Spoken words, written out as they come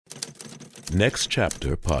Next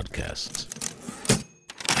Chapter Podcasts.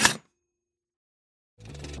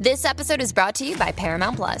 This episode is brought to you by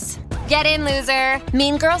Paramount Plus. Get in, loser!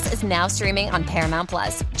 Mean Girls is now streaming on Paramount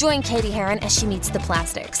Plus. Join Katie Heron as she meets the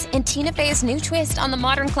plastics in Tina Fey's new twist on the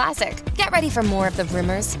modern classic. Get ready for more of the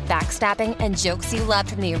rumors, backstabbing, and jokes you loved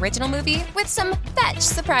from the original movie with some fetch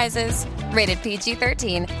surprises. Rated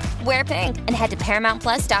PG-13. Wear pink and head to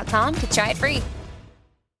ParamountPlus.com to try it free.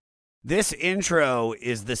 This intro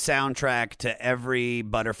is the soundtrack to every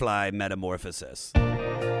butterfly metamorphosis.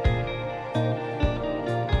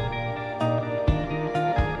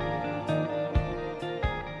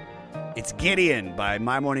 It's Gideon by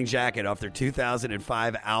My Morning Jacket off their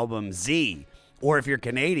 2005 album Z, or if you're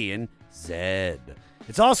Canadian, Zed.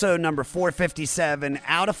 It's also number 457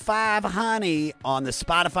 out of 5, honey, on the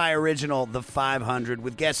Spotify original The 500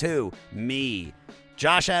 with guess who? Me,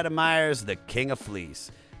 Josh Adam Myers, the King of Fleece.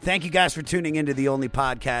 Thank you guys for tuning into the only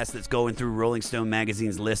podcast that's going through Rolling Stone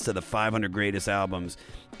magazine's list of the 500 greatest albums.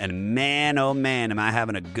 And man, oh man, am I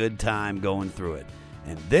having a good time going through it.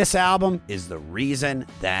 And this album is the reason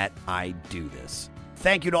that I do this.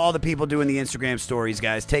 Thank you to all the people doing the Instagram stories,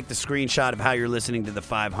 guys. Take the screenshot of how you're listening to the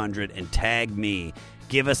 500 and tag me.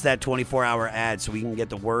 Give us that 24-hour ad so we can get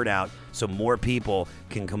the word out so more people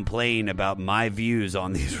can complain about my views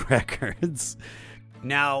on these records.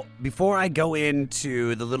 Now, before I go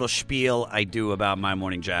into the little spiel I do about My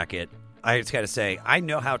Morning Jacket, I just got to say, I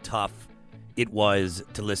know how tough it was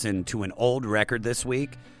to listen to an old record this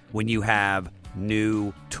week when you have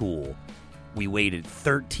new Tool. We waited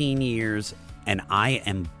 13 years, and I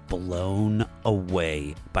am blown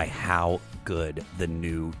away by how good the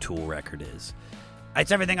new Tool record is.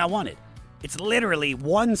 It's everything I wanted. It's literally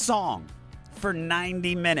one song for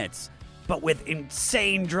 90 minutes, but with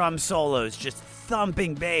insane drum solos, just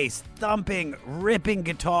thumping bass, thumping, ripping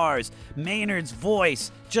guitars, Maynard's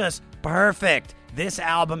voice, just perfect. This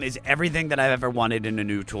album is everything that I've ever wanted in a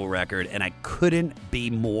new Tool record, and I couldn't be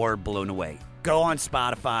more blown away. Go on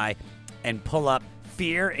Spotify and pull up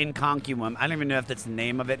Fear Inconcuum. I don't even know if that's the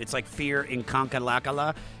name of it. It's like Fear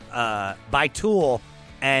Inconculacala by Tool,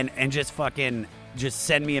 and just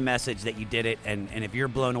send me a message that you did it, and if you're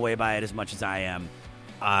blown away by it as much as I am,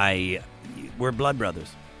 we're blood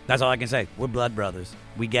brothers. That's all I can say. We're blood brothers.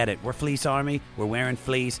 We get it. We're Fleece Army. We're wearing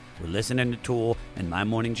fleece. We're listening to Tool and My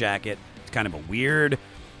Morning Jacket. It's kind of a weird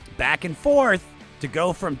back and forth to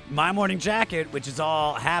go from My Morning Jacket, which is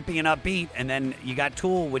all happy and upbeat, and then you got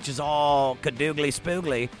Tool, which is all kadoogly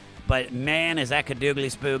spoogly. But man, is that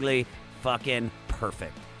kadoogly spoogly fucking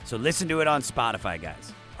perfect. So listen to it on Spotify,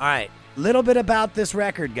 guys. All right, little bit about this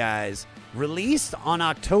record, guys. Released on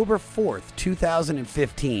October 4th,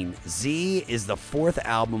 2015, Z is the fourth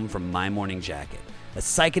album from My Morning Jacket, a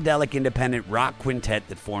psychedelic independent rock quintet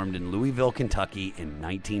that formed in Louisville, Kentucky in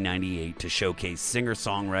 1998 to showcase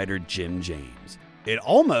singer-songwriter Jim James. It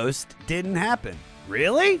almost didn't happen.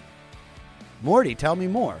 Really? Morty, tell me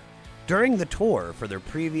more. During the tour for their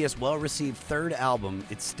previous well-received third album,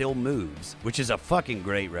 It Still Moves, which is a fucking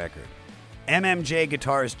great record, MMJ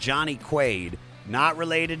guitarist Johnny Quaid, not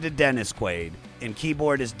related to Dennis Quaid, and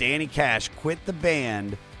keyboardist Danny Cash quit the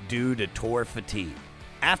band due to tour fatigue.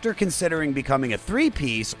 After considering becoming a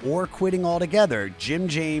three-piece or quitting altogether, Jim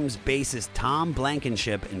James, bassist Tom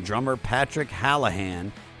Blankenship, and drummer Patrick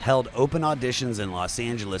Hallahan held open auditions in Los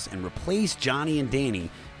Angeles and replaced Johnny and Danny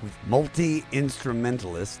with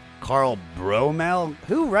multi-instrumentalist Carl Bromell,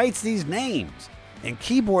 who writes these names, and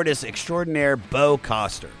keyboardist extraordinaire Bo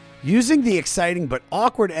Coster. Using the exciting but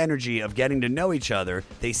awkward energy of getting to know each other,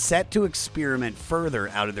 they set to experiment further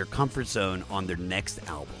out of their comfort zone on their next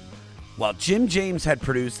album. While Jim James had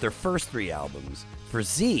produced their first three albums, for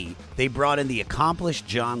Z, they brought in the accomplished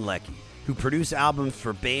John Leckie, who produced albums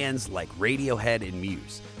for bands like Radiohead and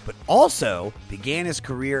Muse, but also began his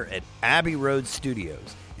career at Abbey Road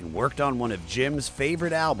Studios and worked on one of Jim's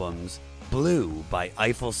favorite albums, Blue by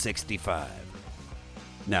Eiffel 65.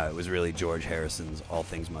 No, it was really George Harrison's All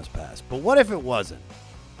Things Must Pass. But what if it wasn't?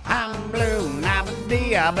 I'm blue,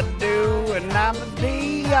 nabba-dee, abba-doo, and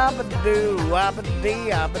nabba-dee, abba-doo,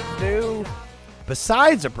 abba-dee, abba-doo.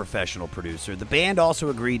 Besides a professional producer, the band also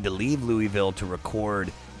agreed to leave Louisville to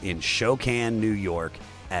record in Shokan, New York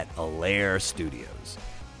at Allaire Studios.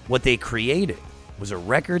 What they created was a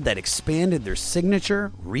record that expanded their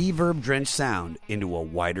signature reverb-drenched sound into a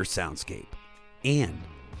wider soundscape. And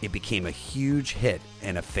it became a huge hit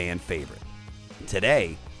and a fan favorite.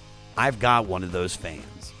 Today, I've got one of those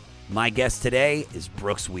fans. My guest today is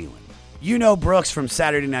Brooks Wheelan. You know Brooks from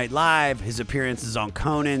Saturday Night Live, his appearances on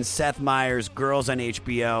Conan, Seth Meyers, Girls on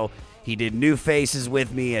HBO. He did New Faces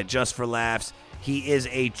with me at Just for Laughs. He is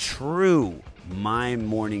a true My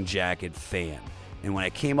Morning Jacket fan. And when I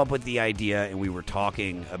came up with the idea and we were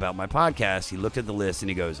talking about my podcast, he looked at the list and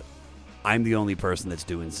he goes, I'm the only person that's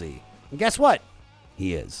doing Z. And guess what?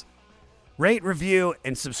 He is. Rate, review,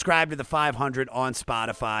 and subscribe to the 500 on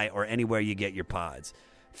Spotify or anywhere you get your pods.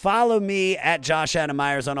 Follow me at Josh Adam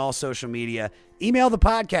Myers on all social media. Email the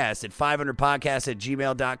podcast at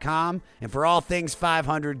 500podcast@gmail.com. And for all things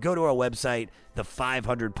 500, go to our website,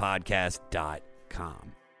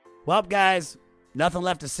 the500podcast.com. Well, guys, nothing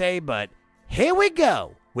left to say, but here we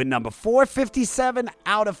go with number 457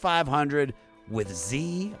 out of 500 with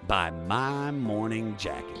Z by My Morning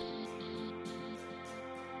Jacket.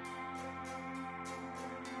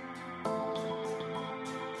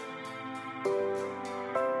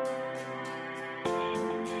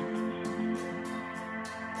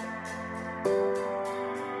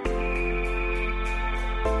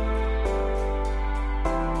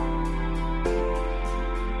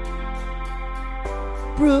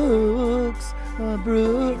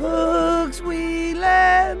 Brooks,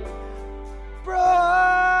 Wheelan.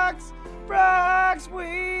 Brooks,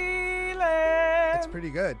 Wheelan. It's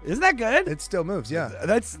pretty good. Isn't that good? It still moves, yeah.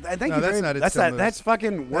 That's thank No, you. that's very, not It that's Still that. Moves. That's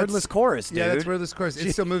fucking wordless chorus, dude. Yeah, that's wordless chorus.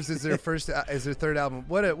 It Still Moves is their third album.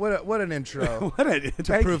 What an intro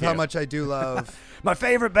to prove how much I do love my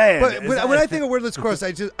favorite band. But when I think of wordless chorus,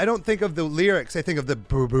 I don't think of the lyrics. I think of the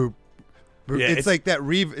boop boop. Yeah, it's like that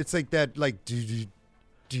it's like that like do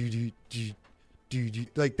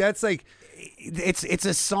like that's like it's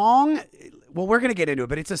a song. Well, we're gonna get into it,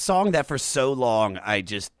 but it's a song that for so long I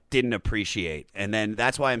just didn't appreciate, and then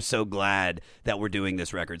that's why I'm so glad that we're doing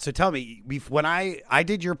this record. So tell me, when I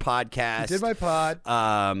did your podcast, I did my pod,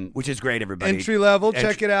 which is great, everybody. Entry level,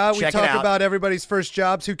 check it out. We talk out. About everybody's first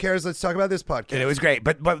jobs. Who cares? Let's talk about this podcast. And it was great,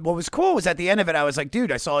 but what was cool was at the end of it, I was like,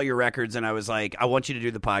 dude, I saw your records, and I was like, I want you to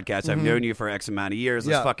do the podcast. I've known you for X amount of years.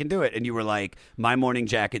 Let's fucking do it. And you were like, My Morning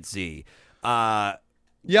Jacket Z. My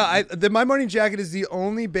Morning Jacket is the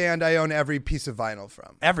only band I own every piece of vinyl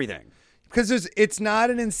from. Everything. Because it's not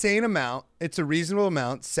an insane amount. It's a reasonable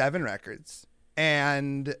amount, 7 records.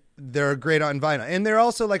 And they're great on vinyl. And they're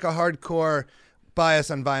also like a hardcore bias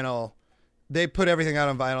on vinyl. They put everything out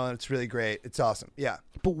on vinyl, and it's really great. It's awesome. Yeah.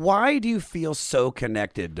 But why do you feel so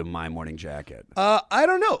connected to My Morning Jacket? I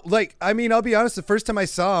don't know. I'll be honest. The first time I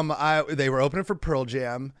saw them, they were opening for Pearl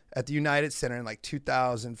Jam at the United Center in like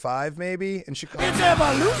 2005, maybe, in Chicago. It's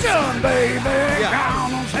evolution, baby. Yeah.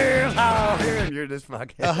 Down stairs out here. And you're just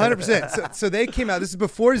fucking 100%. So they came out. This is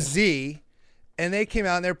before Z, and they came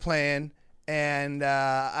out and they're playing, and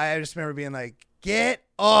I just remember being like, "Get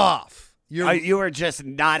off." You were just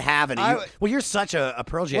not having it. You're such a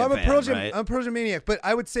Pearl Jam fan, right? I'm a Pearl Jam maniac, but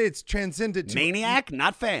I would say it's transcended to Maniac,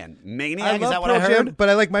 not fan. Maniac, I love is that what Pearl I heard? Jam, but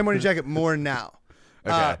I like My Morning Jacket more now.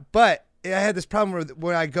 Okay. But I had this problem where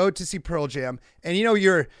when I go to see Pearl Jam, and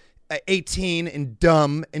you're 18 and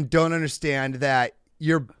dumb and don't understand that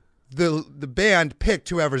the band picked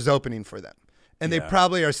whoever's opening for them, and they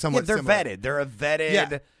probably are somewhat. They're similar. vetted. They're a vetted.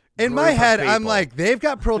 Yeah. In my head, I'm like, they've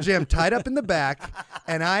got Pearl Jam tied up in the back,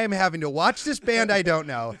 and I am having to watch this band I don't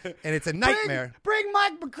know, and it's a nightmare. Bring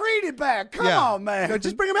Mike McCready back. Come on, man. No,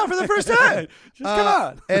 just bring him out for the first time. Come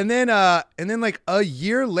on. And then like a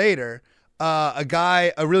year later, a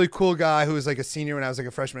really cool guy who was like a senior when I was like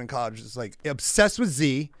a freshman in college, was like obsessed with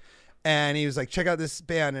Z, and he was like, check out this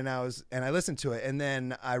band, and I listened to it, and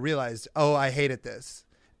then I realized, oh, I hated this,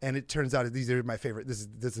 and it turns out these are my favorite. This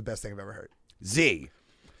is the best thing I've ever heard. Z.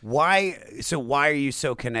 Why are you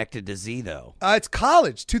so connected to Z though? It's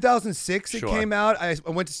college, 2006. Sure. It came out. I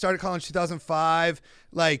went to start at college 2005.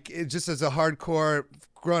 Like just as a hardcore,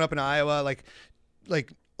 growing up in Iowa, like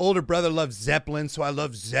older brother loved Zeppelin, so I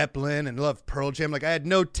loved Zeppelin and loved Pearl Jam. Like I had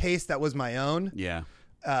no taste that was my own. Yeah.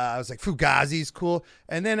 I was like, Fugazi's cool,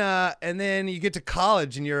 and then you get to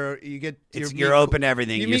college and you're open to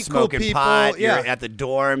everything. You're smoking pot. Yeah. You're at the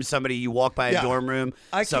dorm. You walk by a dorm room.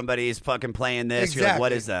 Somebody's fucking playing this. Exactly. You're like,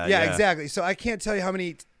 what is that? Yeah, exactly. So I can't tell you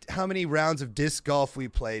how many rounds of disc golf we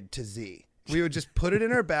played to Z. We would just put it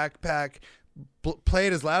in our backpack, play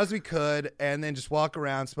it as loud as we could, and then just walk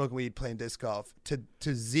around smoking weed, playing disc golf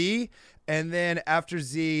to Z. And then after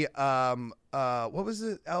Z, what was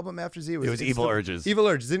the album after Z? It was Evil Urges. Evil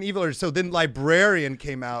Urges. Then Evil Urges. So then Librarian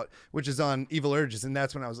came out, which is on Evil Urges, and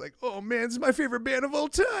that's when I was like, oh man, this is my favorite band of all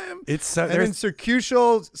time. And then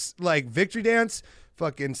Circuitial, like Victory Dance,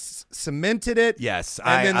 fucking cemented it. Yes,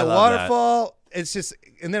 and then I the love Waterfall. It's just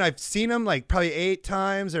and then I've seen them like probably 8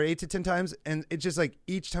 times or 8 to 10 times, and it's just like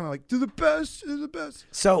each time I'm like, they're the best.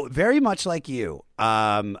 So very much like you,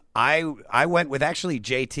 I went with actually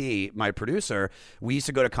JT, my producer. We used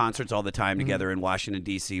to go to concerts all the time together in Washington,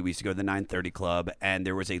 D.C. We used to go to the 930 Club, and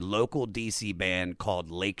there was a local D.C. band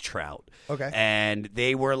called Lake Trout. Okay. And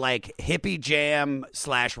they were like hippie jam /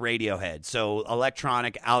 Radiohead. So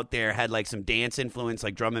electronic out there, had like some dance influence,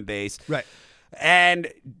 like drum and bass. Right. And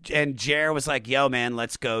Jer was like, yo, man,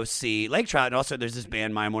 let's go see Lake Trout. And also there's this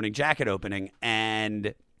band, My Morning Jacket, opening.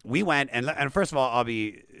 And we went, and first of all, I'll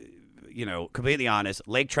be, completely honest.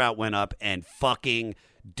 Lake Trout went up and fucking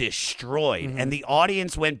destroyed. And the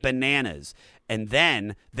audience went bananas. And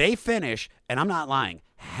then they finish, and I'm not lying,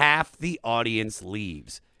 half the audience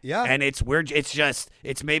leaves. Yeah. And it's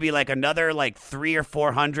maybe like another like 300 or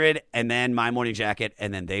 400, and then My Morning Jacket,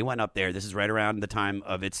 and then they went up there. This is right around the time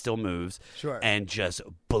of It Still Moves. Sure. And just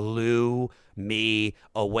blew me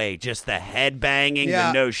away. Just the headbanging, Yeah.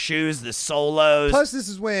 the no shoes, the solos. Plus, this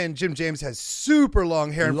is when Jim James has super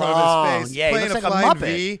long hair in front of his face. Yeah, he playing looks a like a flying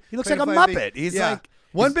Muppet. V, He looks playing like a flying Muppet. V. He's Yeah. like...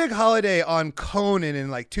 One Big Holiday on Conan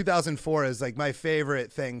in like 2004 is like my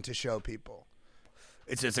favorite thing to show people.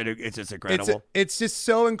 It's just incredible. It's just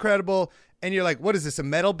so incredible. And you're like, what is this, a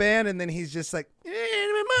metal band? And then he's just like,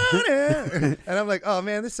 and I'm like, oh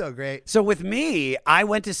man, this is so great. So with me, I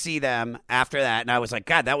went to see them after that, and I was like,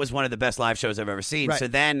 God, that was one of the best live shows I've ever seen. Right. So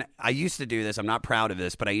then I used to do this. I'm not proud of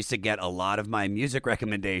this, but I used to get a lot of my music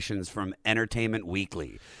recommendations from Entertainment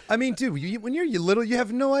Weekly. I mean, dude, when you're little, you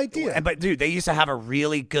have no idea. But dude, they used to have a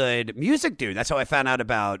really good music dude. That's how I found out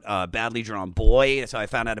about Badly Drawn Boy. That's how I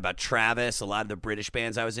found out about Travis, a lot of the British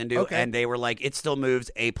bands I was into. Okay. And they were like, It Still Moves,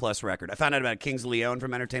 A+ record. I found out about Kings of Leon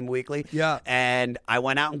from Entertainment Weekly. Yeah. And I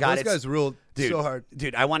went out and got Those guys ruled so hard.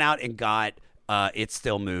 Dude, I went out and got It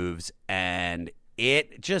Still Moves, and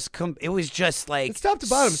it was just like It's top to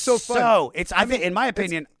bottom, so fun. So I think, in my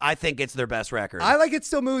opinion, I think it's their best record. I like It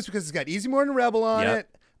Still Moves because it's got Easy Morning Rebel on Yep.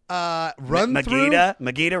 it. Run Through.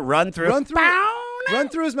 Magida, Run Through. Run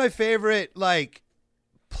Through is my favorite. Like,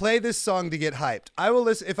 play this song to get hyped. I will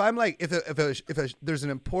listen if I'm like if there's an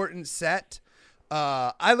important set.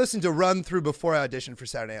 I listen to Run Through before I audition for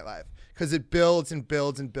Saturday Night Live because it builds and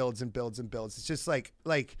builds and builds and builds and builds. It's just like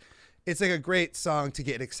it's like a great song to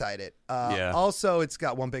get excited. Yeah. Also, it's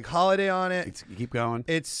got One Big Holiday on it. Keep going.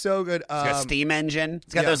 It's so good. It's got Steam Engine.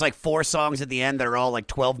 It's got those like 4 songs at the end that are all like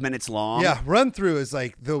 12 minutes long. Yeah, Run Through is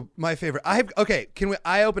like my favorite.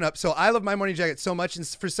 I open up? So I love My Morning Jacket so much, and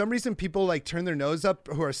for some reason people like turn their nose up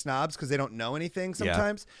who are snobs because they don't know anything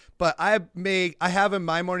sometimes. But I have a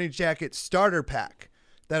My Morning Jacket starter pack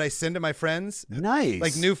that I send to my friends. Nice.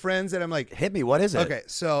 Like new friends, and I'm like, hit me. What is it? Okay,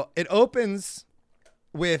 so it opens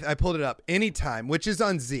with, I pulled it up, Anytime, which is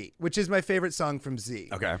on Z, which is my favorite song from Z.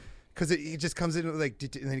 Okay. Because he just comes in like,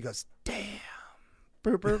 and then he goes, damn.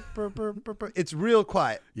 Burr, burr, burr, burr, burr, burr. It's real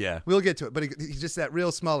quiet. Yeah. We'll get to it. But he's just that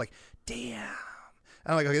real small, like, damn.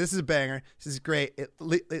 I'm like, okay, this is a banger. This is great. It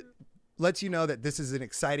lets you know that this is an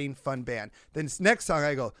exciting, fun band. Then this next song,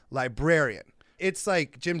 I go, Librarian. It's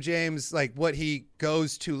like Jim James, like what he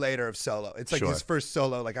goes to later of solo. It's like his first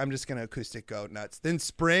solo. Like, I'm just going to acoustic go nuts. Then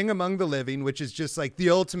Spring Among the Living, which is just like the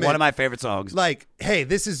ultimate. One of my favorite songs. Like, hey,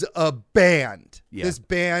 this is a band. Yeah. This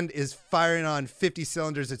band is firing on 50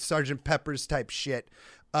 cylinders. It's Sgt. Pepper's type shit.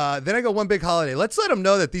 Then I go One Big Holiday. Let's let them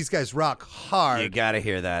know that these guys rock hard. You got to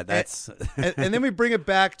hear that. That's and then we bring it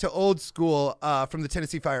back to old school from the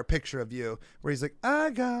Tennessee Fire, Picture of You, where he's like, I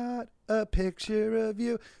got a picture of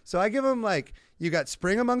you. So I give him like, you got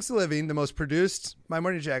Spring Amongst the Living, the most produced My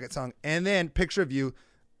Morning Jacket song, and then Picture of You,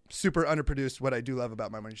 super underproduced, what I do love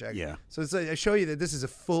about My Morning Jacket. Yeah. So it's like, I show you that this is a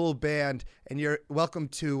full band, and you're welcome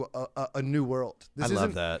to a new world. I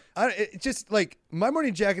love that. It's just like My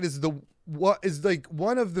Morning Jacket is like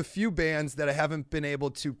one of the few bands that I haven't been able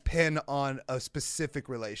to pin on a specific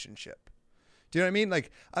relationship. Do you know what I mean?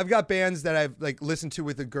 Like, I've got bands that I've like listened to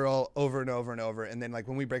with a girl over and over and over, and then like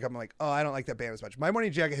when we break up, I'm like, oh, I don't like that band as much. My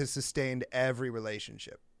Morning Jacket has sustained every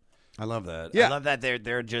relationship. I love that. Yeah. I love that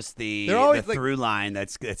they're just They're always, the through line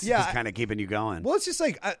that's kind of keeping you going. Well, it's just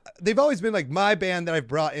like they've always been like my band that I've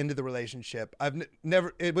brought into the relationship.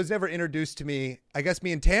 It was never introduced to me. I guess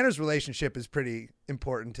me and Tanner's relationship is pretty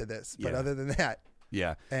important to this, but other than that,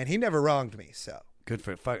 yeah. And he never wronged me, so. Good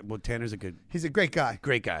for well. Tanner's He's a great guy.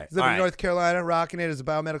 great guy. He's living All in right. North Carolina, rocking it as a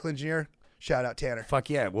biomedical engineer. Shout out Tanner.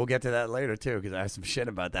 Fuck yeah, we'll get to that later too because I have some shit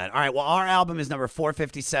about that. All right, well, our album is number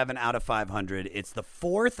 457 out of 500. It's the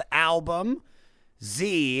 4th album,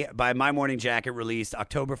 Z, by My Morning Jacket, released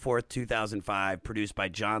October 4th, 2005, produced by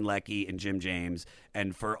John Leckie and Jim James.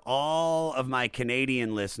 And for all of my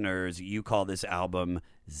Canadian listeners, you call this album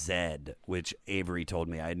Zed, which Avery told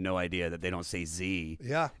me. I had no idea that they don't say Z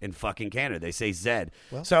in fucking Canada. They say Zed.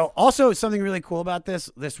 Well, so also something really cool about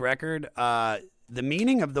this record, the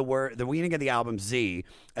meaning of the meaning of the album Z,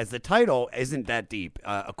 as the title isn't that deep.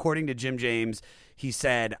 According to Jim James, he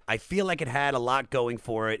said, I feel like it had a lot going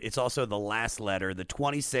for it. It's also the last letter, the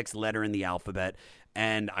 26th letter in the alphabet.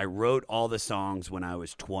 And I wrote all the songs when I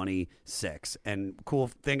was 26. And cool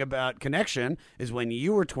thing about Connection is when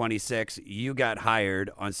you were 26, you got hired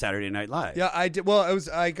on Saturday Night Live. Yeah, I did. Well,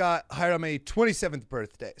 I got hired on my 27th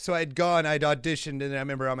birthday. So I'd auditioned, and I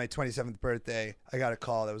remember on my 27th birthday, I got a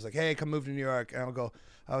call that was like, hey, come move to New York. And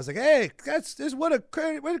I was like, hey, what a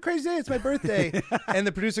crazy day. It's my birthday. And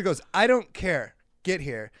the producer goes, I don't care. Get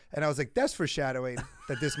here. And I was like, that's foreshadowing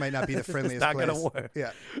that this might not be the friendliest it's not place. Gonna work.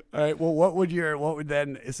 Yeah. All right. Well,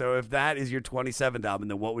 so if that is your 27th album,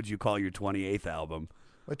 then what would you call your 28th album?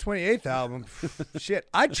 My 28th album? Shit.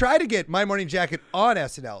 I tried to get My Morning Jacket on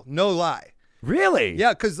SNL. No lie. Really?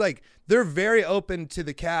 Yeah, because like they're very open to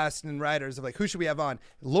the cast and writers of like, who should we have on?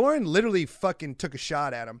 Lauren literally fucking took a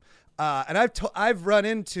shot at him. And I've run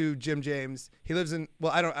into Jim James. He lives in,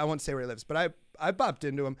 well, I won't say where he lives, but I bumped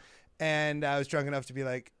into him. And I was drunk enough to be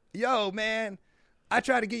like, yo, man, I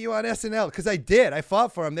tried to get you on SNL. Because I did. I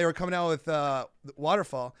fought for him. They were coming out with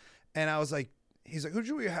Waterfall. And I was like, he's like, who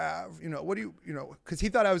should we have? What do you, because he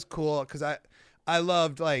thought I was cool. Because I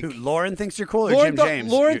loved like. Who, Lauren thinks you're cool or Jim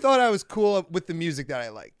James? Lauren thought I was cool with the music that I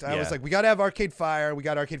liked. I was like, we got to have Arcade Fire. We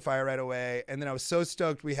got Arcade Fire right away. And then I was so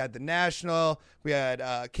stoked. We had The National. We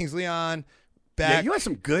had Kings Leon. Yeah, you had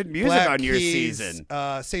some good music Black on your Keys, season.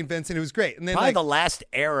 St. Vincent, it was great. And then probably the last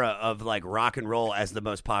era of like rock and roll as the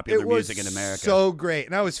most popular music in America. So great.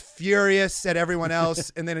 And I was furious at everyone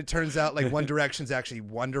else. And then it turns out like One Direction's actually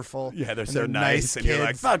wonderful. Yeah, they're so nice. And kids. You're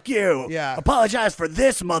like, fuck you. Yeah. Apologize for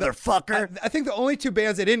this, motherfucker. I think the only two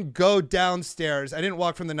bands I didn't go downstairs, I didn't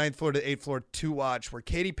walk from the 9th floor to the 8th floor to watch, were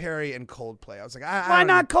Katy Perry and Coldplay. I was like, why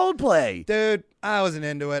not Coldplay? Dude, I wasn't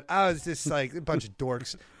into it. I was just like a bunch of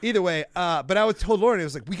dorks. Either way, but I told Lauren, it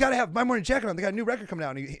was like, we got to have My Morning Jacket on. They got a new record coming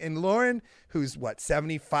out. And Lauren, who's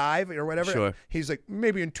 75 or whatever, sure. He's like,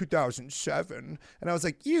 maybe in 2007. And I was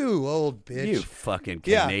like, you old bitch. You fucking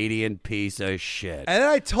Canadian piece of shit. And then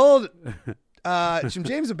I told Jim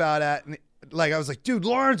James about it. And like, I was like, dude,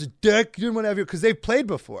 Lauren's a dick. Doing whatever. Because they've played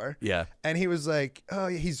before. Yeah. And he was like, oh,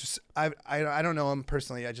 I don't know him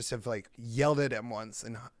personally. I just have like yelled at him once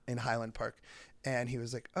in Highland Park. And he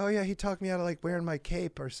was like, oh, yeah, he talked me out of, like, wearing my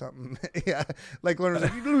cape or something. Yeah. Like, Lauren was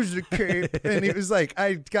like, you lose the cape. And he was like,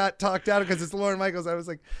 I got talked out because it's Lauren Michaels. I was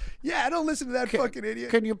like, yeah, don't listen to that fucking idiot.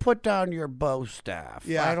 Can you put down your bow staff?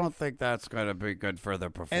 Yeah. I don't think that's going to be good for the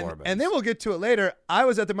performance. And then we'll get to it later. I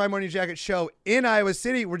was at the My Morning Jacket show in Iowa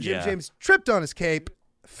City where Jim James tripped on his cape,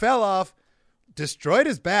 fell off, destroyed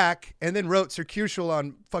his back, and then wrote Circuitial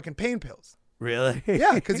on fucking pain pills. Really?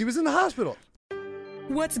 Yeah, because he was in the hospital.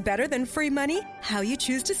 What's better than free money? How you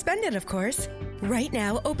choose to spend it, of course. Right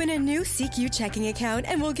now, open a new CQ checking account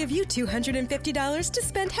and we'll give you $250 to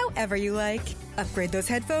spend however you like. Upgrade those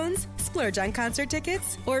headphones, splurge on concert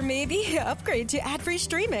tickets, or maybe upgrade to ad-free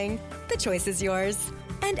streaming. The choice is yours.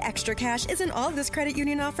 And extra cash isn't all this credit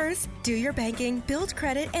union offers. Do your banking, build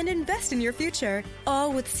credit, and invest in your future.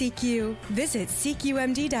 All with CQ. Visit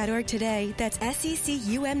CQMD.org today. That's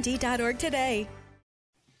SECUMD.org today.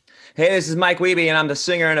 Hey, this is Mike Wiebe, and I'm the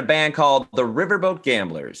singer in a band called the Riverboat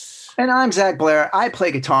Gamblers. And I'm Zach Blair. I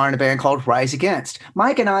play guitar in a band called Rise Against.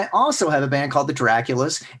 Mike and I also have a band called the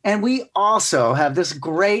Draculas, and we also have this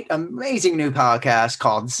great, amazing new podcast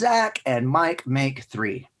called Zach and Mike Make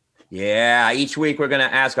 3. Yeah, each week we're going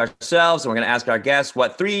to ask ourselves and we're going to ask our guests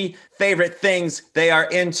what 3 favorite things they are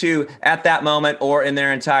into at that moment or in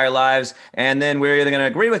their entire lives. And then we're either going to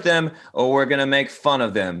agree with them or we're going to make fun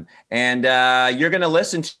of them. And you're going to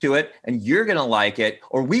listen to it and you're going to like it,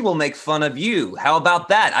 or we will make fun of you. How about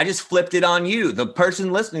that? I just flipped it on you, the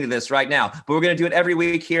person listening to this right now. But we're going to do it every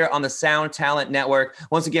week here on the Sound Talent Network.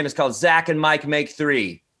 Once again, it's called Zach and Mike Make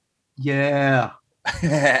 3. Yeah.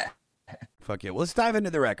 Fuck yeah. Well, let's dive into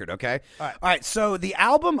the record, okay? All right. So the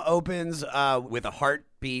album opens with a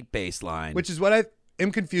heartbeat bass line. Which is what I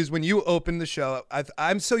am confused when you open the show.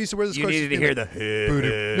 I'm so used to where this you needed to hear the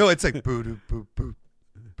boo-doo. No, it's like boo-doo, boo-boo,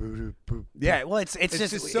 boo-doo, boo. Yeah, well, it's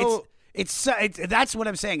just so... It's that's what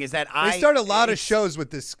I'm saying is that they start a lot of shows with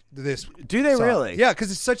this. Do they song. really? Yeah,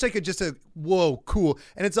 because it's such like just a whoa, cool.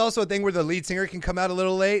 And it's also a thing where the lead singer can come out a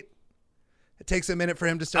little late. It takes a minute for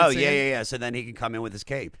him to start singing. Yeah. So then he can come in with his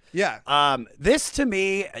cape. Yeah. This, to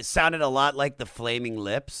me, sounded a lot like the Flaming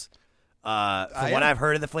Lips. From what I've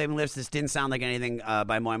heard of the Flaming Lips, this didn't sound like anything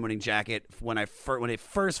by My Morning Jacket when that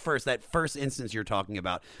first instance you're talking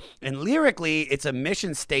about. And lyrically, it's a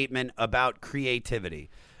mission statement about creativity.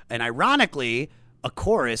 And ironically, a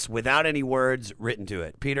chorus without any words written to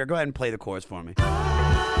it. Peter, go ahead and play the chorus for me.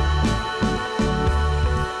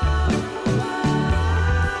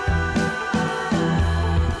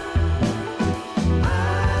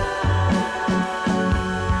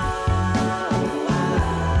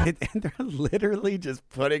 And they're literally just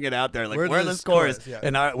putting it out there like wordless chorus. Yeah.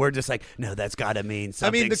 And we're just like, no, that's got to mean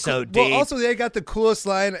something so deep. Well, also, they got the coolest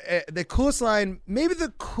line. Maybe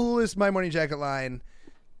the coolest My Morning Jacket line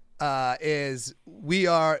is, we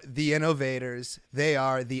are the innovators, they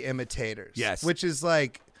are the imitators. Yes. Which is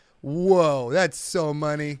like, whoa, that's so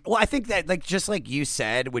money. Well, I think that, like, just like you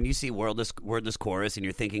said, when you see wordless chorus and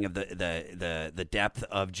you're thinking of the depth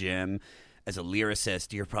of Jim as a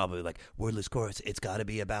lyricist, you're probably like, wordless chorus, it's got to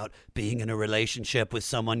be about being in a relationship with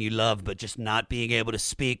someone you love, but just not being able to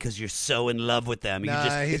speak because you're so in love with them.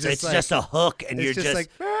 It's just a hook, and you're just like,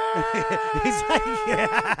 he's like,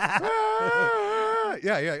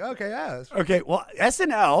 yeah, okay, yeah. Okay, well,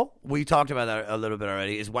 SNL, we talked about that a little bit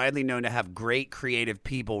already, is widely known to have great creative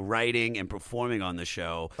people writing and performing on the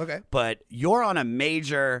show. Okay. But you're on a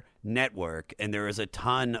major network, and there is a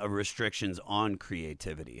ton of restrictions on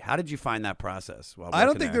creativity. How did you find that process? I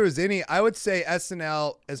don't think there was any. I would say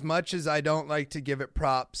SNL, as much as I don't like to give it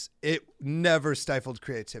props, it never stifled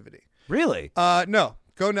creativity. Really? No.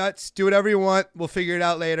 Go nuts. Do whatever you want. We'll figure it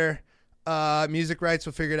out later. Music rights,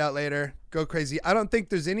 we'll figure it out later. Go crazy. I don't think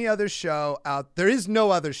there's any other show out. There is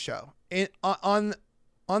no other show on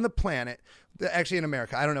the planet. Actually, in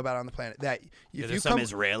America, I don't know about on the planet. That there's some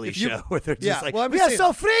Israeli show where they're just like, well, we are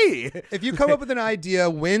so free. If you come up with an idea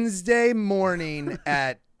Wednesday morning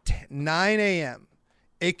at 9 a.m.,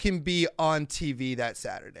 it can be on TV that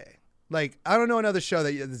Saturday. Like, I don't know another show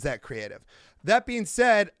that is that creative. That being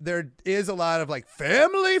said, there is a lot of like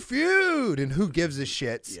Family Feud and who gives a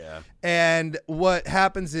shit. Yeah. And what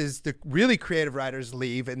happens is the really creative writers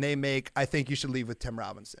leave and they make I Think You Should Leave with Tim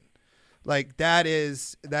Robinson. Like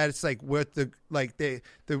that's like what the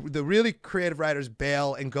really creative writers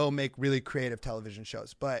bail and go make really creative television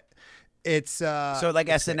shows. But it's so like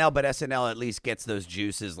SNL, but SNL at least gets those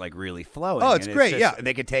juices like really flowing. Oh, it's great, yeah. And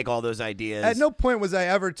they can take all those ideas. At no point was I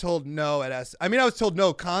ever told no at SNL. I mean, I was told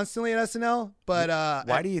no constantly at SNL, but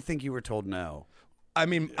why do you think you were told no? I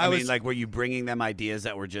mean, like, were you bringing them ideas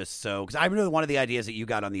that were just so? Because I remember one of the ideas that you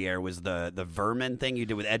got on the air was the vermin thing you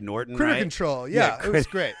did with Ed Norton, Critter right? Control. Yeah, it was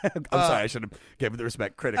great. I'm sorry, I should have given the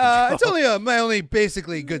respect. Critter Control. It's only my only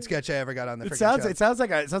basically good sketch I ever got on the. It sounds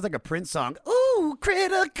like a Prince song. Ooh,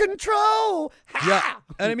 Critter Control. Ha!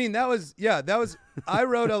 Yeah, and I mean that was. I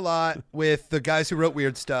wrote a lot with the guys who wrote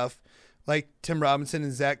weird stuff, like Tim Robinson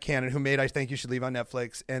and Zach Cannon, who made I Think You Should Leave on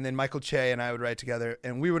Netflix, and then Michael Che and I would write together,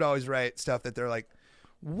 and we would always write stuff that they're like,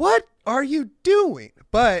 what are you doing?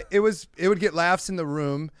 But it would get laughs in the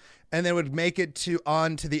room and then would make it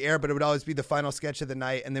onto the air, but it would always be the final sketch of the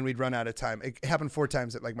night and then we'd run out of time. It happened 4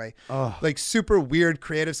 times that like my like super weird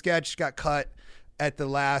creative sketch got cut at the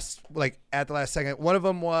last second. One of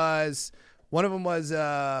them was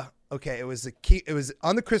okay, it was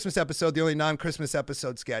on the Christmas episode, the only non-Christmas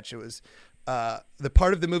episode sketch. It was the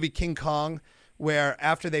part of the movie King Kong where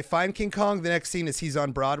after they find King Kong, the next scene is he's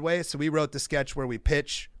on Broadway. So we wrote the sketch where we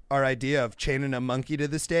pitch our idea of chaining a monkey to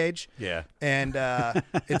the stage. Yeah. And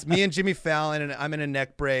it's me and Jimmy Fallon, and I'm in a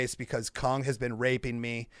neck brace because Kong has been raping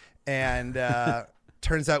me. And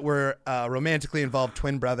turns out we're romantically involved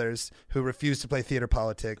twin brothers who refuse to play theater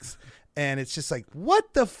politics. And it's just like,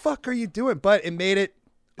 what the fuck are you doing? But it made it.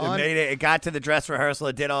 It got to the dress rehearsal.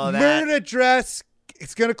 It did all of that. Murder dress.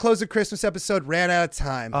 It's going to close the Christmas episode. Ran out of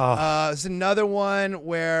time. There's another one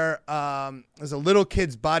where there's a little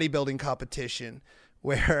kid's bodybuilding competition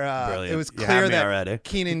where it was clear that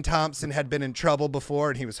Kenan Thompson had been in trouble before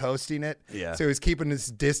and he was hosting it. Yeah. So he was keeping his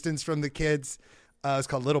distance from the kids. It was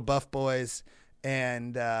called Little Buff Boys.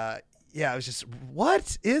 And it was just,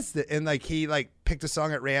 what is that? And like he like picked a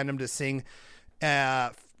song at random to sing.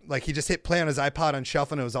 Like he just hit play on his iPod on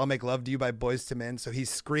shuffle and it was I'll Make Love to You by Boyz II Men. So he's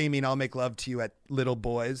screaming I'll make love to you at little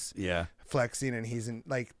boys. Yeah. Flexing, and he's in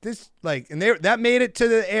like this, like, and that made it to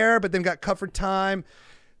the air, but then got cut for time.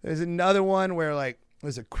 There's another one where like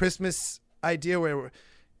there's a Christmas idea where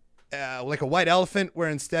like a white elephant where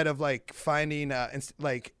instead of like finding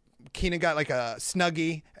like Keenan got like a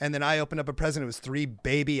Snuggie and then I opened up a present, it was 3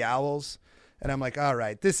 baby owls. And I'm like, all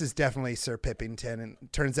right, this is definitely Sir Pippington. And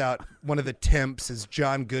it turns out one of the temps is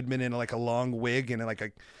John Goodman in like a long wig and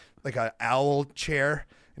like a owl chair.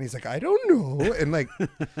 And And he's like, I don't know. And like,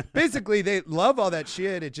 basically, they love all that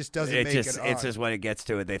shit. It just doesn't make it on. It's just when it gets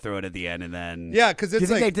to it, they throw it at the end, and then yeah, because it's do you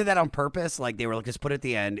think like they did that on purpose? Like they were like, just put it at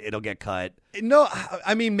the end, it'll get cut. No,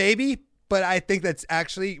 I mean maybe, but I think that's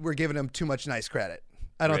actually we're giving them too much nice credit.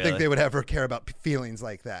 I don't think they would ever care about feelings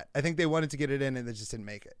like that. I think they wanted to get it in, and they just didn't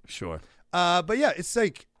make it. Sure. But yeah, it's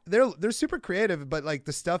like they're super creative, but like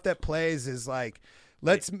the stuff that plays is like,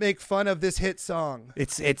 let's make fun of this hit song.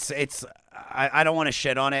 It's I don't want to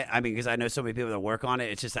shit on it. I mean, because I know so many people that work on it.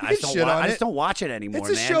 It's just I just don't watch it anymore.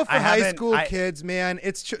 It's a show for high school kids, man.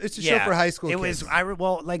 It's a show for high school kids.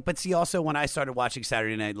 But see, also when I started watching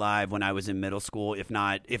Saturday Night Live when I was in middle school, if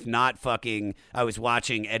not fucking, I was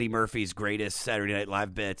watching Eddie Murphy's greatest Saturday Night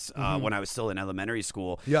Live bits when I was still in elementary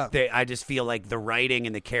school. Yeah, I just feel like the writing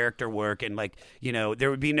and the character work and like there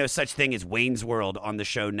would be no such thing as Wayne's World on the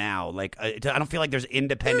show now. Like I don't feel like there's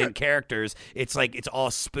independent characters. It's like it's all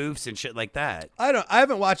spoofs and shit like that. I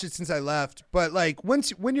haven't watched it since I left, but like when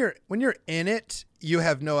you're in it, you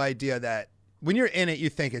have no idea that when you're in it, you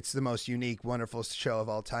think it's the most unique, wonderful show of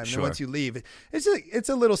all time. And then once you leave, it's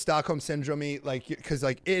a little Stockholm syndrome-y, like because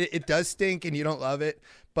like it does stink and you don't love it,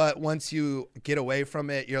 but once you get away from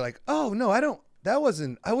it, you're like, oh no, I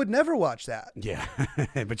would never watch that. Yeah,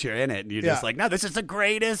 but you're in it, and you're just like, no, this is the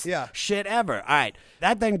greatest shit ever. All right,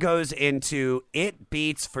 that then goes into It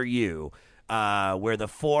Beats for You, where the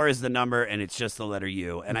 4 is the number, and it's just the letter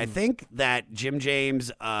U. And I think that Jim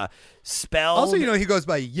James spelled... Also, he goes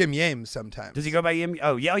by Yim Yams sometimes. Does he go by Yim?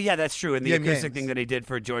 Oh, yeah, that's true. And the acoustic thing that he did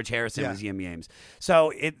for George Harrison was Yim Yams.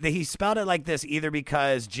 So he spelled it like this either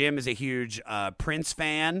because Jim is a huge Prince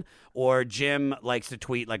fan or Jim likes to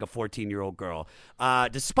tweet like a 14-year-old girl.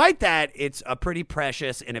 Despite that, it's a pretty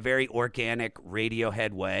precious in a very organic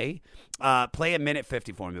Radiohead way. Play a minute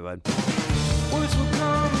 50 for me, bud. Words will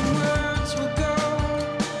come and words will go.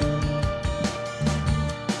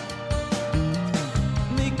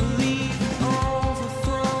 Make believe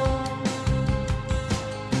overthrow.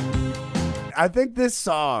 I think this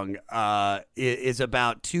song is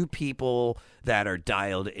about two people that are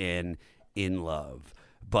dialed in love.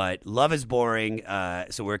 But love is boring,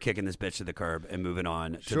 so we're kicking this bitch to the curb and moving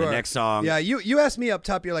on to the next song. Yeah, you asked me up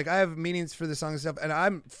top, you're like, I have meanings for the song and stuff, and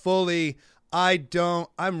I'm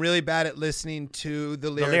really bad at listening to the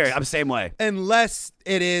lyrics. I'm the same way. Unless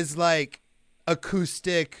it is like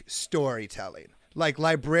acoustic storytelling. Like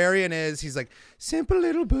Librarian he's like, simple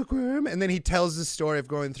little bookworm. And then he tells the story of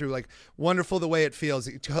going through like wonderful the way it feels.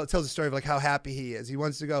 He tells the story of like how happy he is. He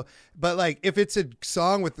wants to go. But like if it's a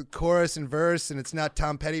song with the chorus and verse and it's not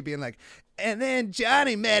Tom Petty being like, and then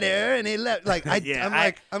Johnny met her and he left. Like,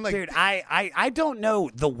 I'm like, dude, I don't know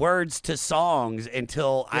the words to songs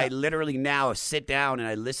until I literally now sit down and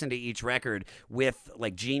I listen to each record with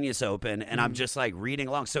like Genius open and I'm just like reading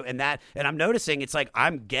along. So, and I'm noticing it's like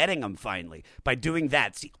I'm getting them finally by doing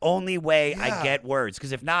that. It's the only way I get words.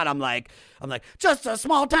 Cause if not, I'm like, just a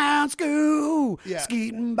small town school,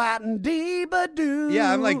 skeeting, biting, dee-ba-doo.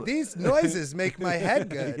 Yeah, I'm like, these noises make my head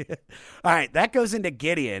good. All right, that goes into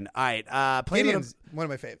Gideon. All right, play Gideon's one of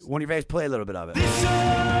my faves. One of your faves, play a little bit of it.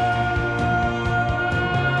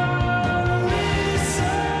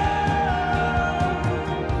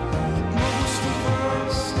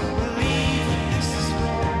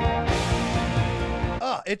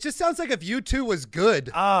 Oh, it just sounds like if U2 was good.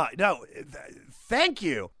 No. Thank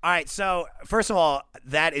you. All right, so first of all,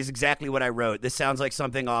 that is exactly what I wrote. This sounds like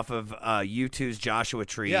something off of U2's Joshua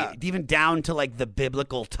Tree, even down to like the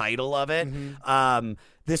biblical title of it.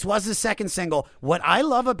 This was the second single. What I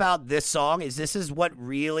love about this song is this is what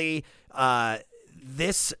really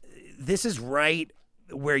this is right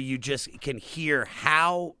where you just can hear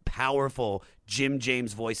how powerful Jim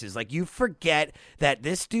James' voice is. Like you forget that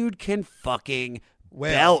this dude can fucking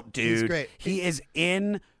belt, dude. He's great. He is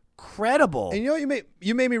incredible. And you know what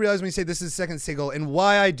you made me realize when you say this is the second single, and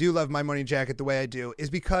why I do love My Morning Jacket the way I do is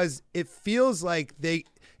because it feels like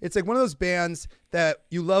it's like one of those bands that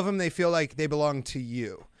you love them, they feel like they belong to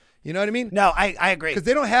you. You know what I mean? No, I agree. Because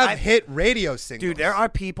they don't have hit radio singles. Dude, there are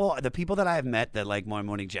the people that I have met that like My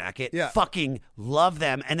Morning Jacket fucking love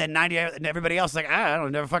them. And then 90 and everybody else is like, I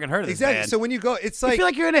don't never fucking heard of this band. So when you go, it's like... You feel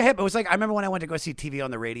like you're in a hip. It was like, I remember when I went to go see TV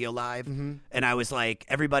on the radio live, and I was like,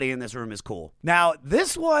 everybody in this room is cool. Now,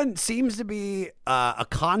 this one seems to be a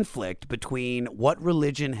conflict between what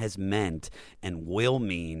religion has meant and will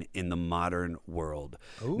mean in the modern world.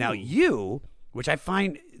 Ooh. Now, which I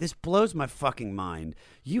find, this blows my fucking mind.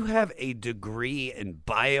 You have a degree in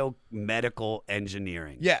biomedical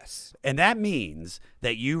engineering. Yes. And that means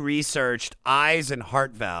that you researched eyes and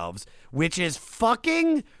heart valves, which is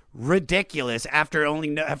fucking ridiculous after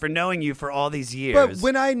after knowing you for all these years. But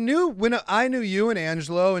when I knew you and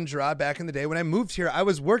Angelo and Gerard back in the day, when I moved here, I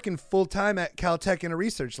was working full time at Caltech in a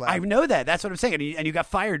research lab. I know that. That's what I'm saying. And you got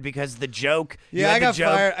fired because the joke. Yeah, I got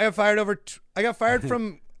fired. I got fired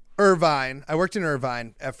from Irvine. I worked in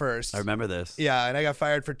Irvine at first. I remember this. Yeah, and I got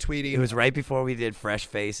fired for tweeting. It was right before we did Fresh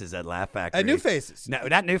Faces at Laugh Factory. At New Faces. No,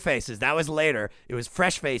 not New Faces. That was later. It was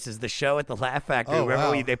Fresh Faces, the show at the Laugh Factory. Oh,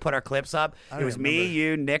 Remember wow. they put our clips up? It was me,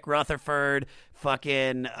 you, Nick Rutherford,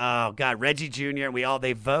 fucking Reggie Jr. And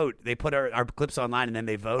they vote. They put our clips online and then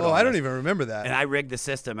they vote. Oh, on I don't us. even remember that. And I rigged the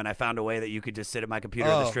system and I found a way that you could just sit at my computer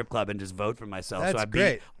at the strip club and just vote for myself. That's so I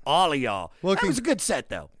great. beat all of y'all. Well, that was a good set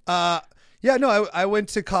though. Yeah, no, I went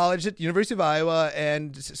to college at University of Iowa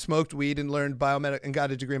and smoked weed and learned and got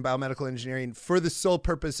a degree in biomedical engineering for the sole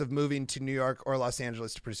purpose of moving to New York or Los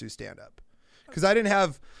Angeles to pursue stand-up. Because I didn't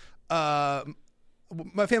have,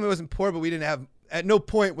 my family wasn't poor, but we didn't have, at no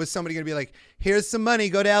point was somebody going to be like, here's some money,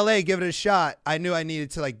 go to LA, give it a shot. I knew I needed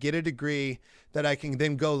to get a degree that I can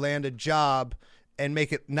then go land a job and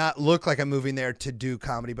make it not look like I'm moving there to do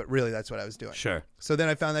comedy, but really that's what I was doing. Sure. So then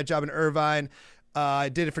I found that job in Irvine. I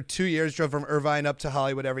did it for 2 years, drove from Irvine up to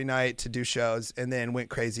Hollywood every night to do shows, and then went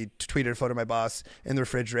crazy, tweeted a photo of my boss in the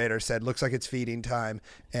refrigerator, said, looks like it's feeding time,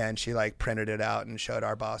 and she printed it out and showed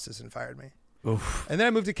our bosses and fired me. Oof. And then I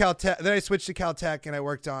moved to Caltech, then I switched to Caltech, and I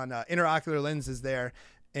worked on interocular lenses there,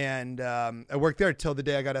 and I worked there till the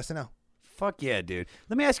day I got SNL. Fuck yeah, dude.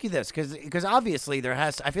 Let me ask you this, because obviously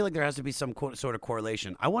I feel like there has to be some sort of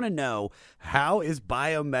correlation. I want to know, how is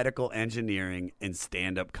biomedical engineering and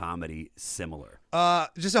stand-up comedy similar?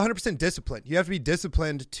 Just 100% discipline. You have to be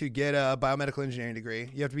disciplined to get a biomedical engineering degree.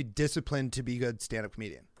 You have to be disciplined to be a good stand-up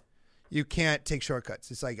comedian. You can't take shortcuts.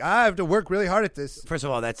 It's like, I have to work really hard at this. First of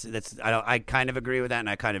all, I kind of agree with that, and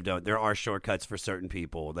I kind of don't. There are shortcuts for certain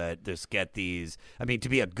people that just get these. I mean, to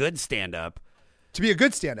be a good stand-up. To be a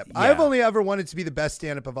good stand-up. Yeah. I've only ever wanted to be the best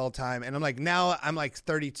stand-up of all time. And now I'm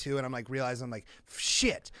 32 and I'm realizing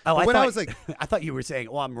shit. Oh, but I thought you were saying,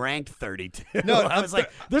 I'm ranked 32. No, I was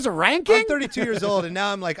like, there's a ranking? I'm 32 years old and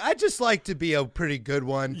now I'm I just like to be a pretty good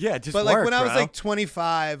one. Yeah, just But work, when I was bro.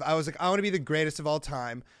 25, I was I want to be the greatest of all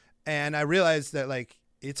time. And I realized that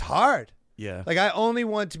it's hard. Yeah. I only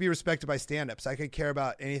want to be respected by stand-ups. I could care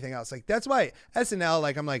about anything else. That's why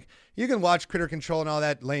SNL, I'm you can watch Critter Control and all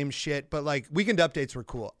that lame shit, but Weekend Updates were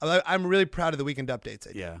cool. I'm really proud of the Weekend Updates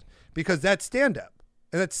I did. Yeah. Because that's stand-up.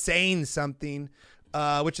 And that's saying something,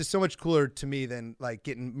 which is so much cooler to me than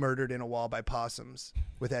getting murdered in a wall by possums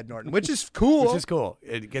with Ed Norton, which is cool. Which is cool.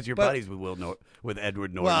 It gets your buddies with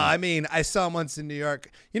Edward Norton. Well, I mean, I saw him once in New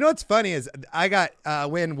York. You know what's funny is I got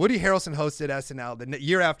when Woody Harrelson hosted SNL the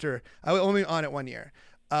year after. I was only on it 1 year.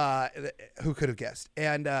 Who could have guessed?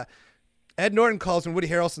 And Ed Norton calls when Woody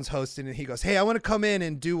Harrelson's hosting, and he goes, "Hey, I want to come in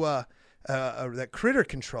and do that Critter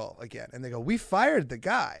Control again." And they go, "We fired the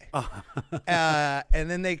guy." And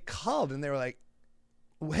then they called and they were like,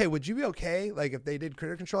 "Hey, would you be okay? If they did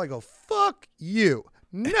Critter Control?" I go, "Fuck you,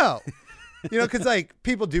 no." Because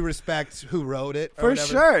people do respect who wrote it. For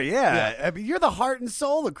sure, yeah. I mean, you're the heart and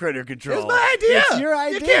soul of Critter Control. It's my idea. It's your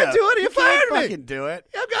idea. You can't do it. You fired me. Fucking do it.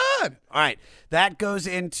 I'm gone. All right, that goes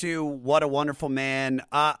into What a Wonderful Man.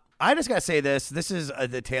 I just gotta say this. This is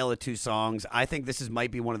the tale of two songs. I think this might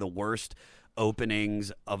be one of the worst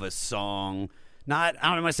openings of a song. I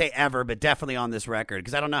don't want to say ever, but definitely on this record,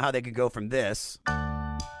 because I don't know how they could go from this.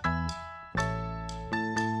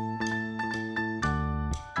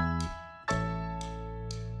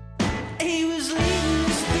 He was leading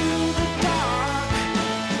us through the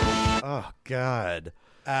dark. Oh God,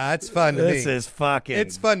 It's fun to me. this is fucking.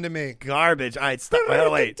 It's fun to me. Garbage. All right, stop.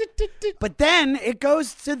 Wait. But then it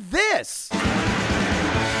goes to this.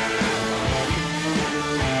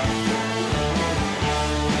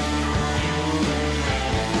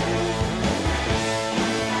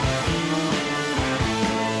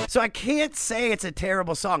 So I can't say it's a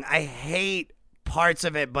terrible song. I hate parts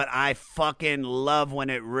of it, but I fucking love when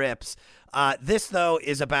it rips. This, though,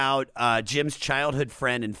 is about Jim's childhood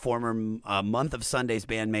friend and former Month of Sundays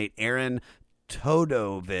bandmate Aaron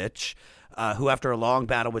Todovich, who, after a long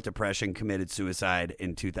battle with depression, committed suicide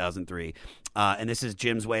in 2003. And this is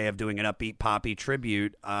Jim's way of doing an upbeat, poppy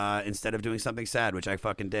tribute instead of doing something sad, which I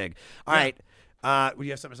fucking dig. All right. You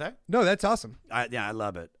have something to say? No, that's awesome. Yeah, I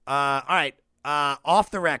love it. All right.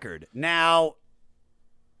 Off the record. Now,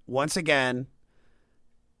 once again,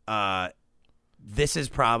 this is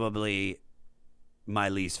probably my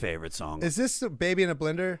least favorite song. Is this a Baby in a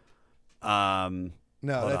Blender?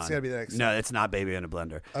 No, Hold that's on. gotta be the next. No, it's not Baby in a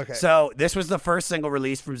Blender. Okay. So this was the first single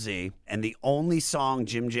released from Z, and the only song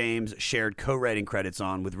Jim James shared co-writing credits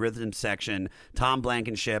on with rhythm section Tom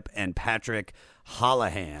Blankenship and Patrick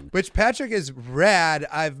Holohan. Which Patrick is rad.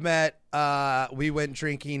 I've met. We went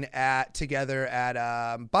drinking together at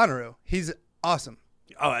Bonnaroo. He's awesome.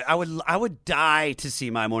 Oh, I would die to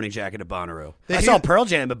see My Morning Jacket at Bonnaroo. They- I saw Pearl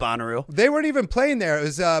Jam at Bonnaroo. They weren't even playing there.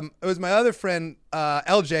 It was my other friend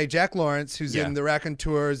LJ Jack Lawrence, who's Yeah. in the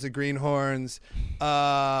Raconteurs, the Greenhorns,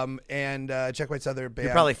 and Jack White's other band.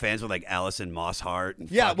 You're probably fans with like Allison Mosshart.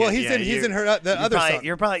 And Yeah, fucking- well, he's in her the other song.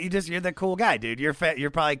 You're the cool guy, dude. You're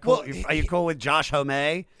probably cool. Well, Are you cool with Josh Homme?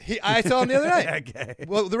 I saw him the other night. Okay.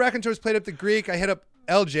 Well, the Raconteurs played up the Greek. I hit up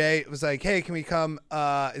LJ. It was like, hey, can we come?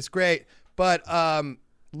 It's great. But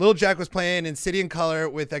Lil Jack was playing in City and Color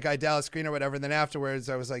with that guy Dallas Green or whatever. And then afterwards,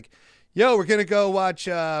 I was like, yo, we're gonna go watch.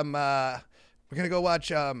 Who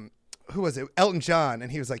was it? Elton John. And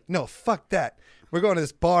he was like, no, fuck that. We're going to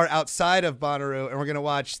this bar outside of Bonnaroo, and we're gonna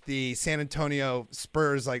watch the San Antonio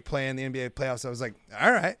Spurs like play in the NBA playoffs. I was like,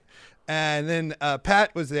 all right. And then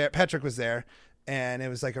Patrick was there. And it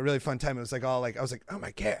was like a really fun time. It was like all like, I was like, oh my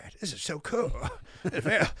God, this is so cool.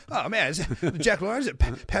 Oh man, it's Jack Lawrence and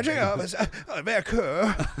Patrick. Oh, it's, very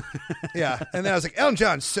cool. Yeah. And then I was like, Elton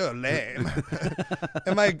John's so lame.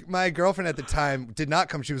 And my girlfriend at the time did not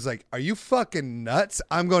come. She was like, are you fucking nuts?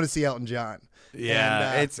 I'm going to see Elton John.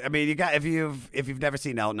 Yeah, And, I mean, you got if you've never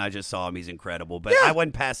seen Elton, I just saw him. He's incredible. But Yeah. I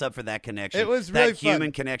wouldn't pass up for that connection. It was that really fun.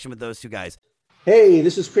 human connection with those two guys. Hey,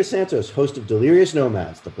 this is Chris Santos, host of Delirious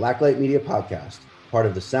Nomads, the Blacklight Media podcast, part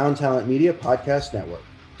of the Sound Talent Media Podcast Network.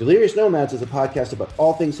 Delirious Nomads is a podcast about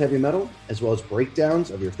all things heavy metal, as well as breakdowns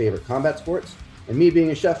of your favorite combat sports. And me being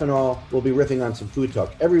a chef and all, we'll be riffing on some food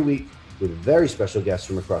talk every week with very special guests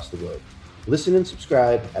from across the globe. Listen and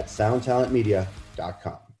subscribe at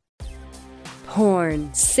soundtalentmedia.com.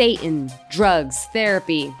 Porn, Satan, drugs,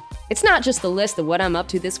 therapy. It's not just the list of what I'm up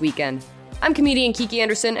to this weekend. I'm comedian Kiki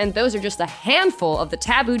Anderson, and those are just a handful of the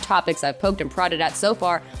taboo topics I've poked and prodded at so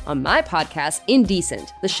far on my podcast,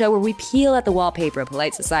 Indecent, the show where we peel at the wallpaper of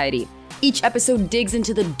polite society. Each episode digs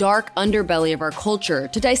into the dark underbelly of our culture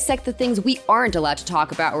to dissect the things we aren't allowed to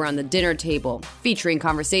talk about around the dinner table, featuring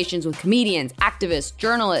conversations with comedians, activists,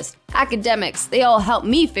 journalists, academics. They all help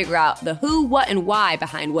me figure out the who, what, and why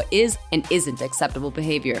behind what is and isn't acceptable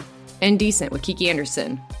behavior. Indecent with Kiki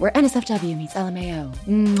Anderson, where NSFW meets LMAO.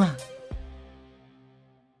 Mwah.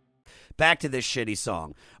 Back to this shitty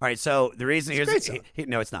song. All right, so the reason It's a great song.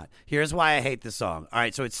 no, it's not. Here's why I hate this song. All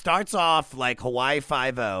right, so it starts off like Hawaii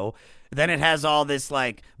 5-0, then it has all this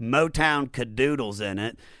like Motown cadoodles in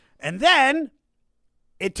it, and then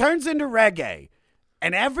it turns into reggae.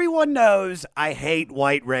 And everyone knows I hate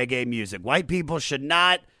white reggae music. White people should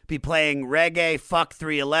not be playing reggae. Fuck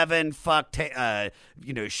 311. Fuck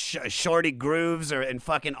shorty grooves and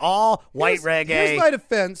fucking all white reggae. Here's my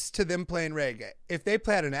defense to them playing reggae. If they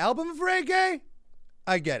played an album of reggae,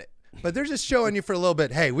 I get it. But they're just showing you for a little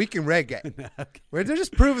bit, hey, we can reggae. Where they're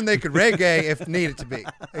just proving they could reggae if needed to be.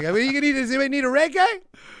 Like, does anybody need a reggae?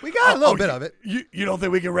 We got a little bit of it. You don't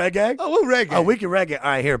think we can reggae? Oh, we'll reggae. Oh, we can reggae. All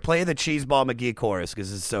right, here, play the Cheeseball McGee chorus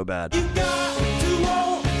because it's so bad. You got to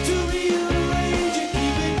want to rearrange it,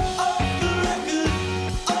 keep it off the record,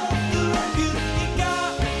 off the record. You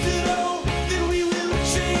got to know that we will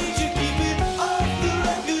change it, keep it off the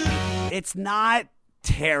record. It's not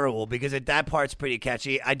terrible because that part's pretty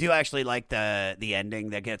catchy. I do actually like the ending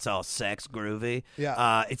that gets all sex groovy.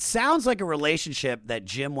 Yeah. It sounds like a relationship that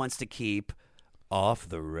Jim wants to keep off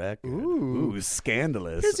the record. Ooh,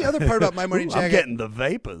 scandalous. Here's the other part about My Morning Ooh, Jacket. I'm getting the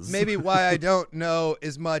vapors. Maybe why I don't know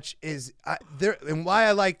as much is and why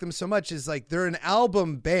I like them so much is like they're an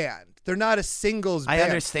album band. They're not a singles I band.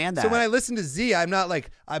 understand that. So when I listen to Z, I'm not like,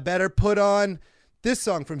 I better put on this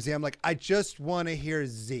song from Z. I'm like, I just want to hear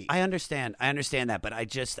Z. I understand that, but I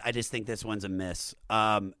just think this one's a miss.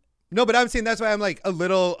 No, but I'm saying that's why I'm like a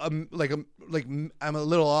little I'm a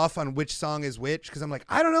little off on which song is which because I'm like,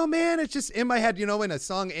 I don't know, man. It's just in my head. You know, when a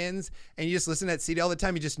song ends and you just listen to that CD all the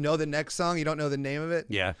time, you just know the next song. You don't know the name of it.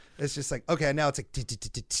 Yeah. It's just like, okay, now it's like,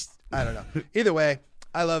 I don't know. Either way,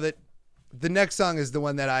 I love it. The next song is the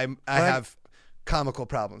one that I have comical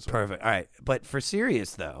problems with. Perfect. All right. But for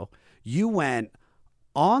serious, though, you went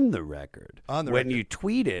on the record when you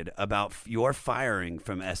tweeted about your firing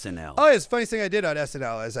from SNL. Oh, it's the funniest thing I did on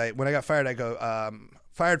SNL is when I got fired, I go,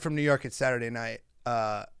 fired from New York. It's Saturday night.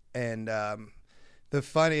 And the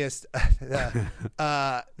funniest,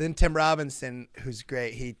 then Tim Robinson, who's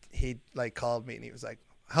great, he like called me and he was like,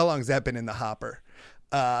 how long has that been in the hopper?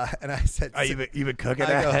 And I said, Oh, you've been cooking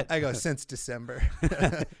I that? go since December.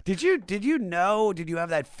 Did you know? Did you have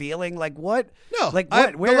that feeling? Like what? No, Like I-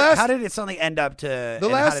 what? the Where? last- how did it suddenly end up to? The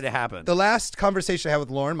and last, how did it happen? The last conversation I had with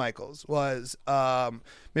Lauren Michaels was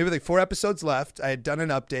maybe like 4 episodes left. I had done an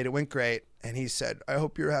update. It went great. And he said, I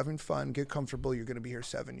hope you're having fun. Get comfortable. You're going to be here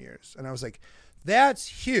 7 years. And I was like, that's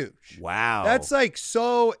huge. Wow. That's like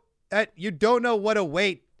so that you don't know what a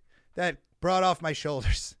weight that brought off my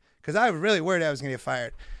shoulders. Because I was really worried I was going to get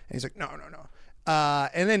fired. And he's like, no.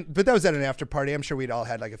 And then, but that was at an after party. I'm sure we'd all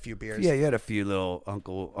had like a few beers. Yeah, you had a few little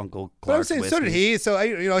Uncle Clark's But I was saying, so did whiskeys. he. So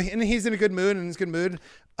and he's in a good mood, and he's in a good mood.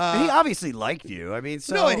 And he obviously liked you. I mean,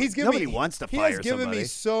 so No, and he's given nobody me, wants to he fire has given somebody. me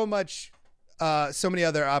so much, so many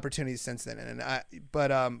other opportunities since then. But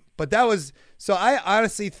that was, so I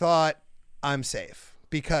honestly thought I'm safe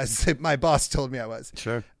because my boss told me I was.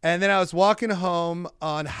 Sure. And then I was walking home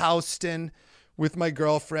on Houston with my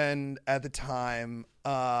girlfriend at the time.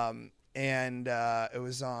 And it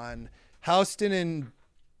was on Houston and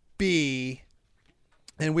B,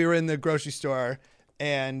 and we were in the grocery store.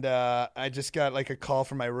 And I just got like a call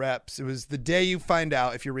from my reps. It was the day you find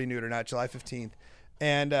out if you're renewed or not, July 15th.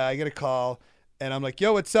 And I get a call, and I'm like,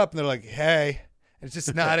 yo, what's up? And they're like, hey. And it's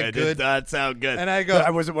just not a It good. did not sound good. And I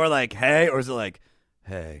go, was it more like hey, or was it like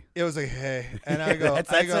hey? it was like, hey. And I go,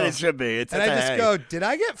 that's I go, what it should be. It's and a I just hey. go, did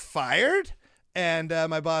I get fired? And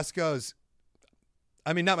my boss goes,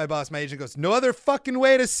 I mean, not my boss, my agent goes, no other fucking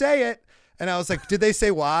way to say it. And I was like, did they say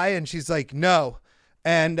why? And she's like, no.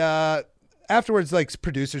 And afterwards, like,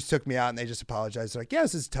 producers took me out and they just apologized. They're like, yeah,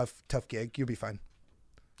 this is a tough gig. You'll be fine.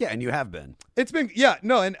 Yeah, and you have been. It's been, yeah,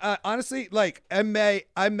 no. And honestly, like, I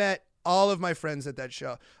met all of my friends at that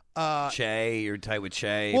show. Che, you're tight with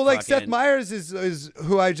Che. Well, like fucking- Seth Meyers is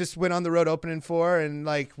who I just went on the road opening for, and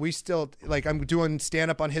like we still like I'm doing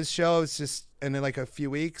stand up on his show. It's just in like a few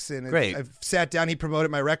weeks, and Great. I've sat down. He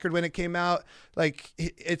promoted my record when it came out. Like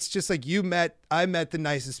it's just like I met the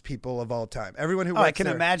nicest people of all time. Everyone who Oh, I works can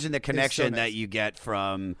there imagine the is so connection nice. that you get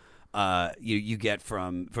from you get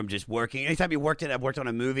from just working. Anytime you I've worked on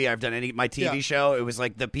a movie, I've done my TV Yeah. show. It was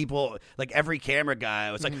like the people, like every camera guy.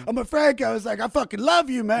 I was like, I'm a Frank. I was like, I fucking love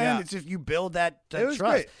you, man. Yeah. It's just you build that It was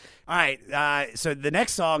trust. great. All right. So the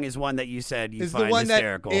next song is one that you said you is find the one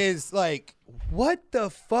hysterical. that is like, what the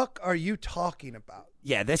fuck are you talking about?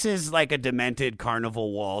 Yeah, this is like a demented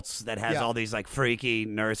carnival waltz that has Yeah. all these like freaky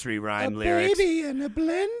nursery rhyme A lyrics. baby in a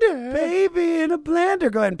blender. Baby in a blender.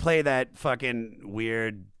 Go ahead and play that fucking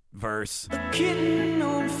weird verse. Kitten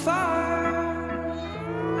on fire,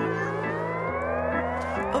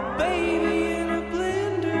 a baby in a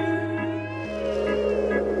blender.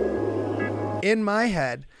 In my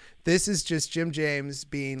head, this is just Jim James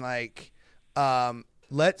being like,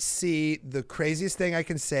 let's see the craziest thing I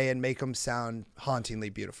can say and make them sound hauntingly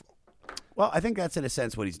beautiful. Well, I think that's in a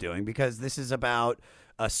sense what he's doing, because this is about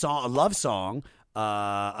a love song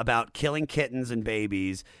about killing kittens and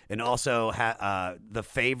babies, and also the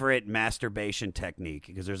favorite masturbation technique.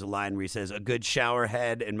 Because there's a line where he says, "A good shower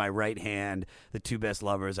head in my right hand, the two best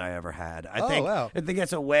lovers I ever had." I think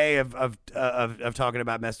that's a way of talking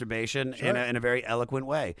about masturbation in a very eloquent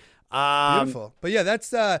way. Beautiful. But yeah, that's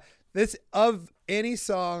this of any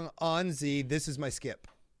song on Z. This is my skip.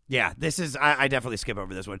 Yeah, this is. I definitely skip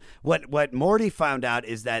over this one. What Morty found out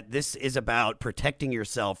is that this is about protecting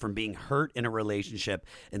yourself from being hurt in a relationship,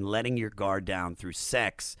 and letting your guard down through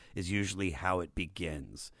sex is usually how it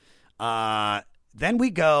begins. Then we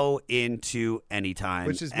go into Anytime,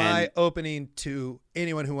 Which is and- my opening to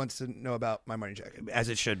anyone who wants to know about My Morning Jacket. as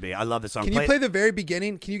it should be. I love the song. Can you play the very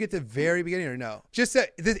beginning? Can you get the very beginning or no? Just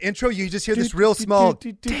the intro, you just hear this real small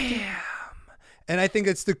damn. And I think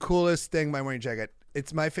it's the coolest thing, My Morning Jacket.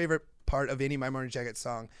 It's my favorite part of any My Morning Jacket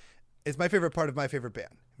song. It's my favorite part of my favorite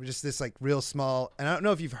band. Just this like real small, and I don't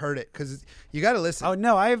know if you've heard it because you got to listen. Oh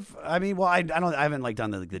no, I haven't like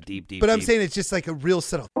done the deep. But I'm deep- saying it's just like a real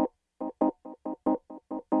subtle.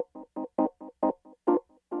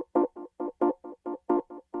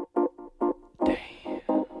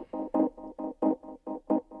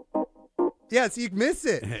 Yeah, so you miss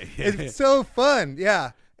it. It's so fun.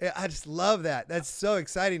 Yeah. I just love that. That's so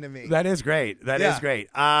exciting to me. That is great. That is Yeah. great.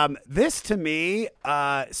 This to me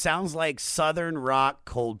sounds like Southern rock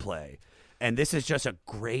Coldplay, and this is just a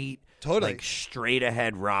great, Totally. like straight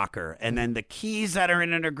ahead rocker. And then the keys that are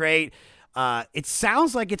in it are great. It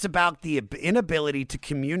sounds like it's about the inability to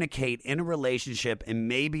communicate in a relationship and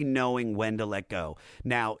maybe knowing when to let go.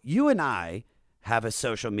 Now, you and I have a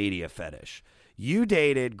social media fetish. You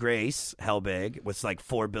dated Grace Helbig with like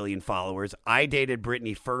 4 billion followers. I dated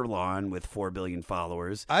Brittany Furlan with 4 billion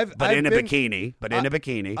followers. In a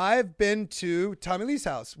bikini. I've been to Tommy Lee's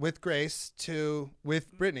house with Grace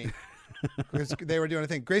with Brittany. Because they were doing a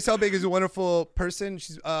thing. Grace Helbig is a wonderful person.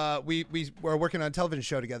 She's we are working on a television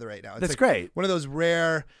show together right now. It's That's great. One of those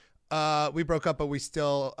rare. We broke up, but we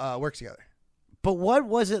still work together. But what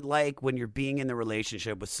was it like when you're being in the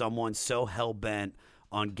relationship with someone so hell bent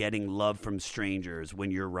on getting love from strangers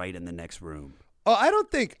when you're right in the next room? Oh, I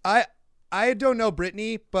don't think I don't know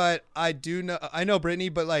Brittany, but I know Brittany,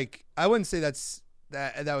 but like I wouldn't say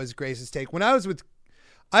that was Grace's take. When I was with,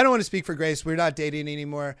 I don't want to speak for Grace. We're not dating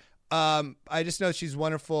anymore. I just know she's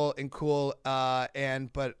wonderful and cool.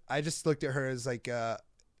 But I just looked at her as like,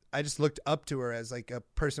 I just looked up to her as like a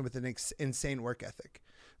person with an insane work ethic.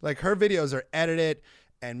 Like her videos are edited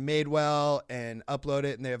and made well and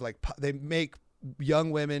uploaded, and they have like, they make young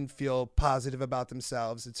women feel positive about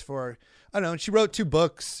themselves. It's for, I don't know. She wrote 2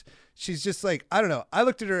 books. She's just like, I don't know. I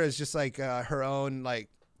looked at her as just like, her own, like,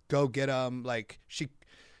 go get 'em. Like she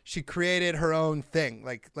created her own thing.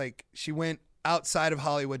 Like she went outside of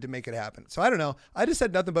Hollywood to make it happen. So I don't know. I just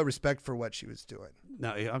had nothing but respect for what she was doing.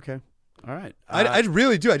 No, okay. All right. I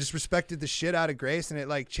really do. I just respected the shit out of Grace, and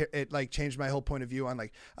it changed my whole point of view on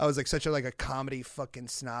like, I was like such a comedy fucking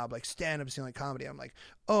snob, like stand up is the only comedy. I'm like,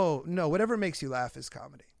 oh no, whatever makes you laugh is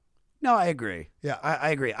comedy. No, I agree. Yeah.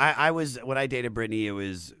 I agree. I was, when I dated Brittany, it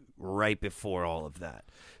was right before all of that.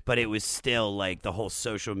 But it was still like the whole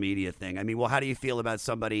social media thing. I mean, well, how do you feel about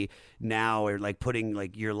somebody now or like putting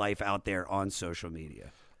like your life out there on social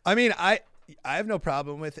media? I mean, I have no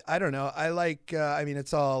problem with it. I don't know. I like, I mean,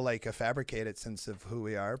 it's all like a fabricated sense of who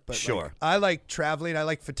we are, but sure. Like, I like traveling. I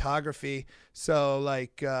like photography. So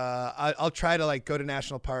like, I'll try to like go to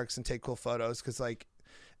national parks and take cool photos. Cause like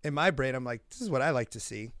in my brain, I'm like, this is what I like to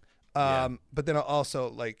see. But then I'll also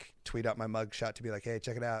like tweet out my mugshot to be like, hey,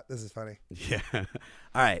 check it out. This is funny. Yeah. All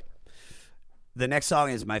right. The next song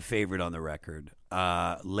is my favorite on the record.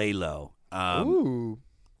 Lay Low. Ooh.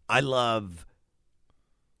 I love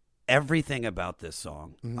everything about this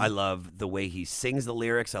song. Mm-hmm. I love the way he sings the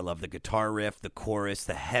lyrics. I love the guitar riff, the chorus,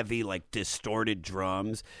 the heavy, like distorted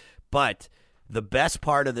drums. But the best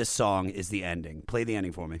part of this song is the ending. Play the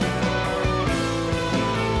ending for me.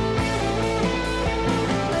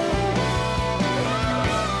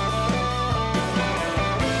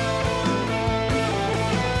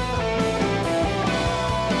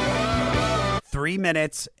 3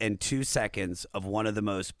 minutes and 2 seconds of one of the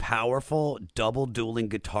most powerful double dueling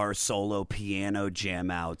guitar solo piano jam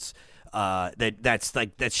outs.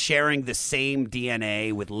 That's sharing the same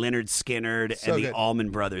DNA with Lynyrd Skynyrd So and the good. Allman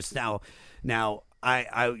Brothers. Now,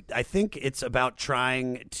 I think it's about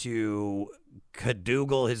trying to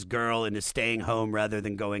cadoogle his girl into staying home rather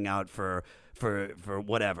than going out for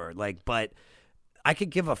whatever. Like, but I could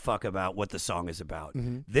give a fuck about what the song is about.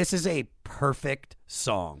 Mm-hmm. This is a perfect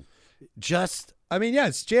song. Just I mean, yeah,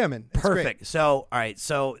 it's jamming. It's perfect. great. So, all right.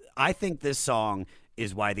 So I think this song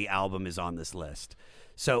is why the album is on this list.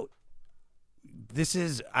 So this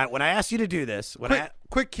is when I asked you to do this.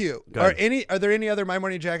 Quick cue. Go Are ahead. there any other My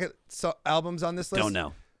Morning Jacket albums on this list?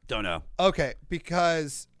 Don't know. Okay,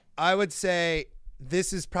 because I would say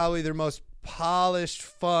this is probably their most polished,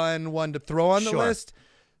 fun one to throw on the Sure. list.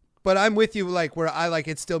 But I'm with you, like where I like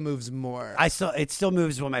it still moves more. It still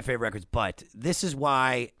moves one of my favorite records, but this is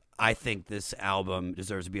why I think this album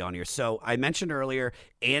deserves to be on here. So I mentioned earlier,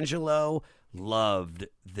 Angelo loved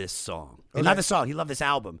this song. Okay. Not the song, he loved this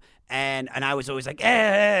album. And I was always like,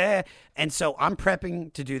 eh. And so I'm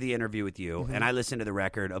prepping to do the interview with you, and I listened to the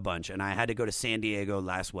record a bunch, and I had to go to San Diego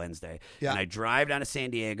last Wednesday. Yeah. And I drive down to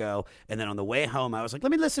San Diego, and then on the way home, I was like,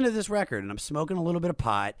 let me listen to this record. And I'm smoking a little bit of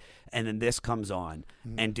pot, and then this comes on.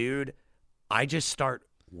 And dude, I just start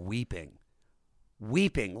weeping,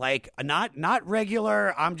 like not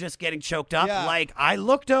regular. I'm just getting choked up. Yeah. Like I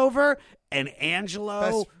looked over and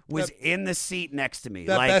Angelo was that- in the seat next to me.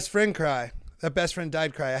 That like best friend cry. That best friend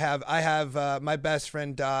died cry. I have my best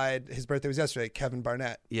friend died. His birthday was yesterday. Kevin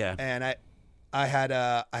Barnett. Yeah. And I had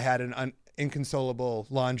an inconsolable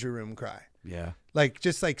laundry room cry. yeah. Like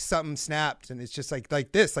just like something snapped, and it's just like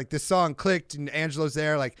this song clicked, and Angelo's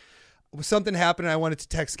there. Like something happened, and I wanted to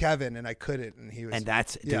text Kevin, and I couldn't, and he was. And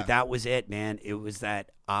that's yeah. dude, that was it, man. It was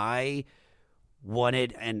that I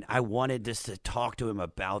wanted just to talk to him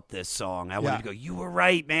about this song. I wanted to go, you were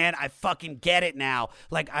right, man. I fucking get it now.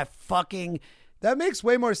 Like I fucking That makes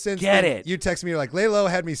way more sense. Get than it. You text me, you're like, Laylo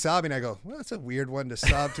had me sobbing. I go, well, that's a weird one to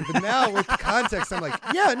sob to. But now with the context, I'm like,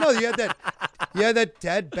 yeah, no, you had that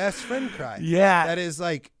dead best friend cry. Yeah. That is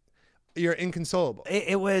like, you're inconsolable.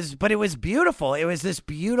 It was, but it was beautiful. It was this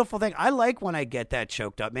beautiful thing. I like when I get that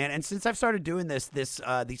choked up, man. And since I've started doing this,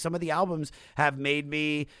 some of the albums have made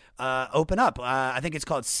me open up. I think it's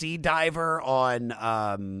called Sea Diver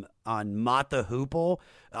on Mott the Hoople,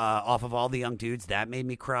 off of All the Young Dudes. That made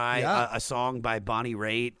me cry. Yeah. A song by Bonnie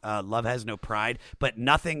Raitt, Love Has No Pride, but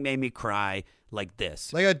nothing made me cry like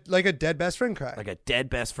this. Like a dead best friend cry. Like a dead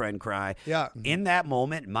best friend cry. Yeah. In that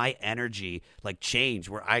moment, my energy like changed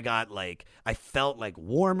where I felt like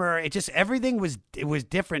warmer. It just, everything was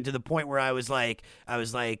different to the point where I was like,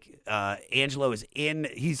 Angelo is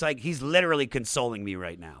he's literally consoling me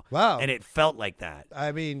right now. Wow. And it felt like that.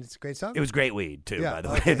 I mean, it's a great song. It was great weed too, Yeah, by the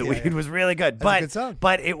way. okay, The yeah, weed yeah. was really good. That's a good song.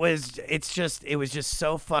 But it was just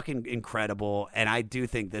so fucking incredible. And I do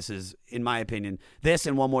think this is, in my opinion, this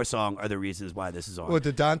and one more song are the reasons why this is on. With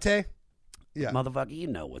the Dante? Yeah. Motherfucker, you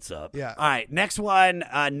know what's up. Yeah. All right, next one,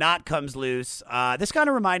 Knot Comes Loose. This kind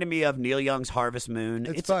of reminded me of Neil Young's Harvest Moon.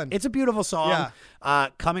 It's fun. It's a beautiful song. Yeah.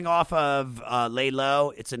 Coming off of Lay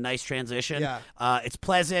Low, it's a nice transition. Yeah. It's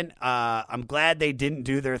pleasant. I'm glad they didn't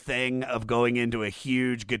do their thing of going into a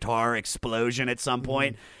huge guitar explosion at some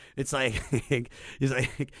point. It's like, he's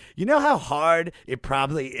like, you know how hard it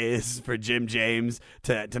probably is for Jim James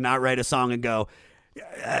to not write a song and go,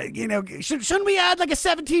 shouldn't we add like a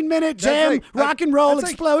 17-minute jam rock and roll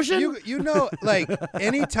explosion? You know, like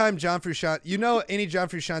anytime John Frusciante, any John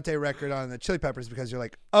Frusciante record on the Chili Peppers, because you're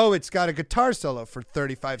like, oh, it's got a guitar solo for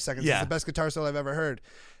 35 seconds. Yeah. It's the best guitar solo I've ever heard.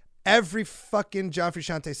 Every fucking John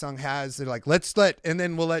Frusciante song they're like, and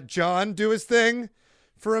then we'll let John do his thing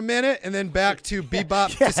for a minute, and then back to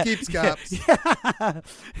bebop to skeep scops.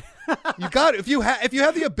 You got it. If you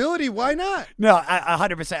have the ability, why not? No,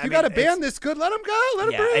 100%. You got a band this good, let them go.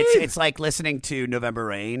 Let them breathe. It's like listening to November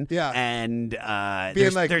Rain. Yeah. And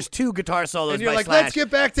Being like, there's two guitar solos and you're by like, Slash. let's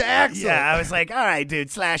get back to Axl. Yeah, I was like, all right,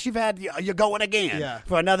 dude, Slash, you're going again Yeah.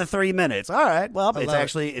 for another 3 minutes. All right, well, love it.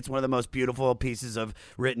 it's one of the most beautiful pieces of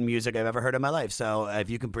written music I've ever heard in my life. So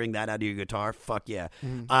if you can bring that out of your guitar, fuck yeah.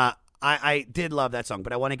 I did love that song,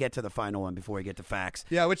 but I want to get to the final one before we get to facts.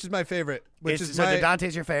 Yeah, which is my favorite. So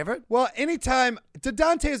Dante's your favorite? Well, anytime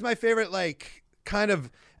Dante is my favorite, like kind of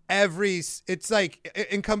it's like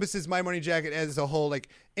it encompasses My Morning Jacket as a whole. Like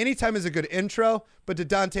anytime is a good intro, but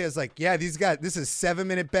Dante is like, yeah, this is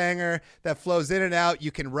 7-minute banger that flows in and out. You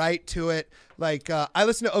can write to it. Like I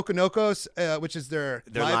listen to Okonokos, which is their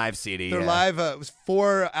live CD. Their live, it was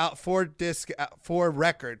 4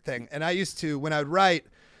 record thing. And I used to, when I would write,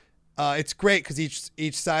 it's great because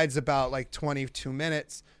each side's about like 22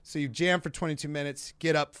 minutes. So you jam for 22 minutes,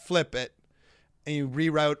 get up, flip it, and you read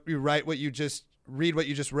what you just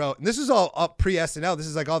wrote. And this is all up pre-SNL. This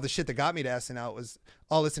is like all the shit that got me to SNL. It was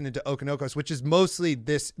all listening to Okonokos, which is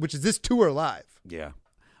this tour live. Yeah.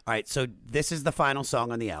 All right, so this is the final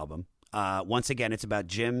song on the album. Once again, it's about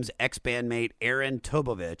Jim's ex-bandmate, Aaron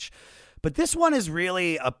Tobovich. But this one is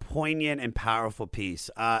really a poignant and powerful piece.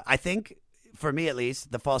 I think, for me at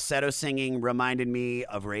least, the falsetto singing reminded me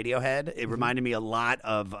of Radiohead. It reminded me a lot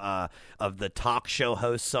of the talk show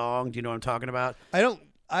host song. Do you know what I'm talking about? I don't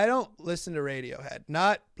listen to Radiohead,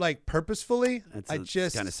 not like purposefully. It's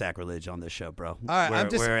kind of sacrilege on this show, bro. All right,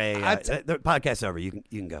 the podcast's over. You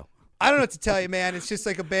can go. I don't know what to tell you, man. It's just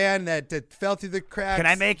like a band that fell through the cracks. Can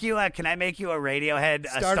I make you a Radiohead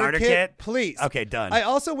starter kit? Please. Okay, done. I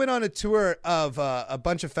also went on a tour of a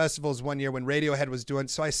bunch of festivals one year when Radiohead was doing.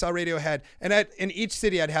 So I saw Radiohead, and in each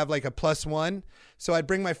city I'd have like a +1. So I'd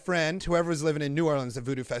bring my friend, whoever was living in New Orleans at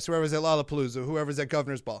Voodoo Fest, whoever was at Lollapalooza, whoever was at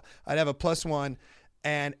Governor's Ball. I'd have a +1,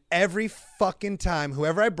 and every fucking time,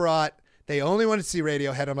 whoever I brought, they only wanted to see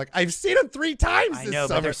Radiohead. I'm like, I've seen them 3 times this I know,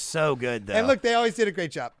 summer. but they're so good, though. And look, they always did a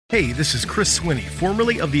great job. Hey, this is Chris Swinney,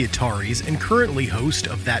 formerly of the Ataris and currently host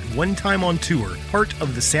of That One Time on Tour, part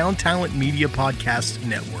of the Sound Talent Media Podcast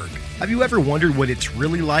Network. Have you ever wondered what it's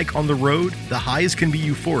really like on the road? The highs can be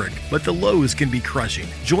euphoric, but the lows can be crushing.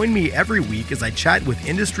 Join me every week as I chat with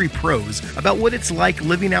industry pros about what it's like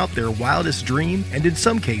living out their wildest dream and, in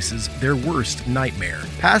some cases, their worst nightmare.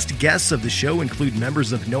 Past guests of the show include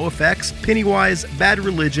members of NoFX, Pennywise, Bad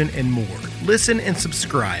Religion, and more. Listen and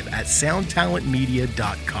subscribe at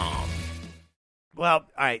soundtalentmedia.com. Well,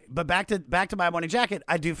 all right, but back to My Morning Jacket.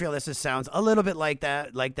 I do feel this sounds a little bit like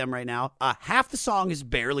them right now. Half the song is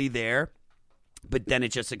barely there, but then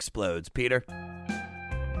it just explodes. Peter?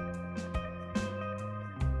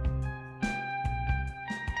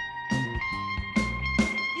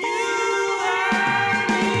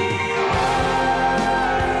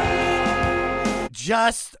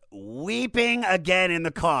 Just weeping again in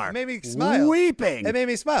the car. It made me smile. Weeping. It made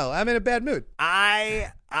me smile. I'm in a bad mood.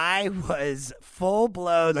 I I was full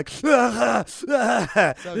blown like, I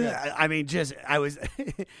mean, just, I was,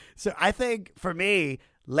 so I think for me,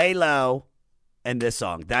 Lay Low and this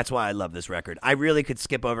song, that's why I love this record. I really could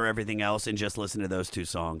skip over everything else and just listen to those two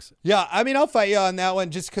songs. Yeah, I mean, I'll fight you on that one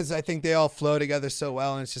just because I think they all flow together so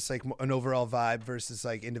well, and it's just like an overall vibe versus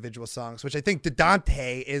like individual songs, which I think the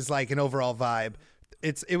Dante is like an overall vibe.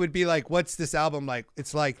 It would be like, what's this album like?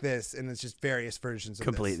 It's like this, and it's just various versions of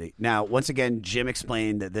Completely. this. Now, once again, Jim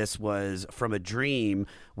explained that this was from a dream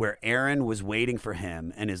where Aaron was waiting for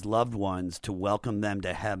him and his loved ones to welcome them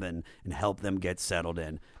to heaven and help them get settled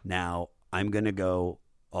in. Now, I'm going to go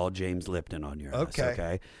all James Lipton on your ass,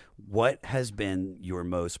 okay? What has been your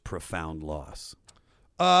most profound loss?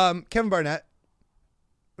 Kevin Barnett,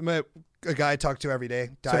 a guy I talk to every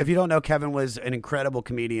day, died. So if you don't know, Kevin was an incredible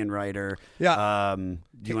comedian, writer. Yeah. Do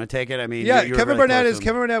you want to take it? I mean, yeah, you were Kevin really Barnett close to him.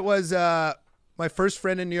 Kevin Barnett was my first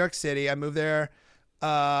friend in New York City. I moved there.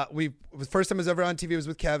 The first time I was ever on TV was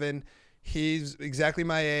with Kevin. He's exactly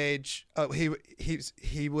my age.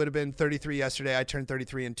 He would have been 33 yesterday. I turned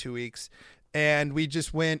 33 in 2 weeks, and we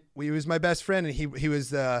just went. He was my best friend, and he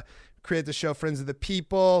was created the show Friends of the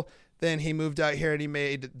People. Then he moved out here and he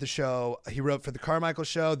made the show. He wrote for the Carmichael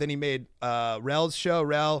Show. Then he made Rel's show,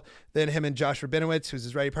 Rel. Then him and Josh Rabinowitz, who's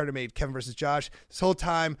his writing partner, made Kevin versus Josh. This whole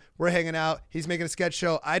time we're hanging out. He's making a sketch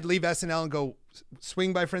show. I'd leave SNL and go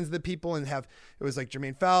swing by Friends of the People and have it was like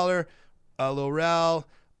Jermaine Fowler, Lil Rel,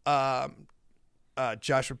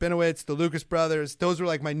 Josh Rabinowitz, the Lucas brothers. Those were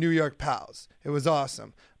like my New York pals. It was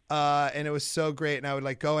awesome. And it was so great. And I would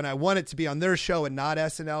like go and I wanted to be on their show and not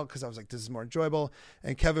SNL because I was like, this is more enjoyable.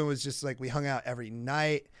 And Kevin was just like, we hung out every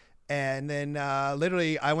night. And then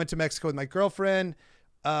literally I went to Mexico with my girlfriend.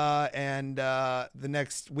 And the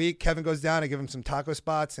next week Kevin goes down. I give him some taco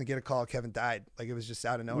spots and get a call. Kevin died. Like it was just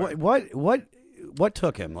out of nowhere. What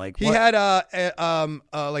took him? Like he had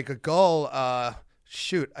like a gull.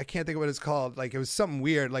 Shoot, I can't think of what it's called. Like it was something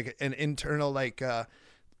weird, like an internal like a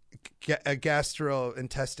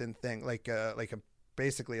gastrointestine thing, like a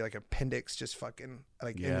basically like appendix, just fucking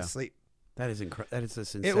like in his sleep. That is incredible. That is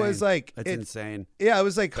just insane. It was like that's insane. Yeah, it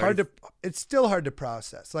was like hard to. It's still hard to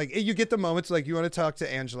process. Like you get the moments like you want to talk to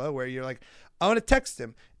Angela where you're like, I want to text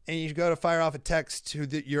him, and you go to fire off a text to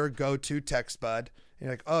your go-to text bud, and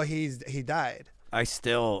you're like, oh, he died. I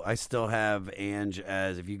still have Ange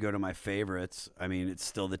as, if you go to my favorites, I mean, it's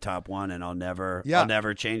still the top one, and I'll never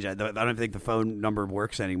change that. I don't think the phone number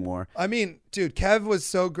works anymore. I mean, dude, Kev was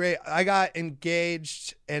so great. I got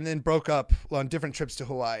engaged and then broke up on different trips to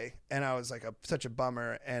Hawaii, and I was like such a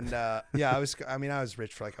bummer. And I was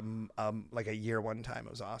rich for like a year one time.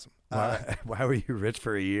 It was awesome. Why were you rich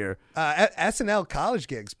for a year? SNL college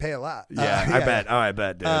gigs pay a lot. Yeah, I bet. Oh, I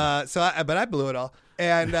bet, dude. But I blew it all.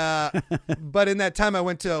 And but in that time I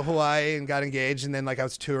went to Hawaii and got engaged, and then like I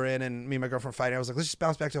was touring and me and my girlfriend fighting. I was like, let's just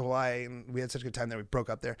bounce back to Hawaii, and we had such a good time that we broke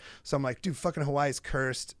up there. So I'm like, dude, fucking Hawaii's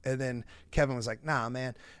cursed. And then Kevin was like, nah,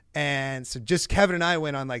 man. And so just Kevin and I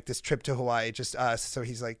went on like this trip to Hawaii, just us. So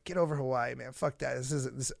he's like, get over Hawaii, man. Fuck that.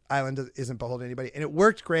 This island isn't beholden to anybody. And it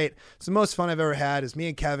worked great. It's the most fun I've ever had is me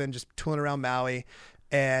and Kevin just tooling around Maui,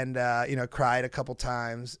 and cried a couple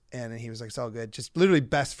times. And he was like, it's all good. Just literally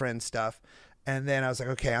best friend stuff. And then I was like,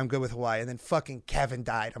 okay, I'm good with Hawaii. And then fucking Kevin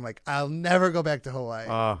died. I'm like, I'll never go back to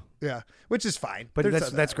Hawaii. Yeah, which is fine. But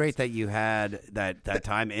that's great that you had that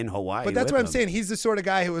time in Hawaii. But that's what I'm him. saying. He's the sort of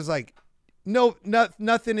guy who was like,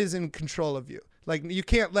 nothing is in control of you. Like, you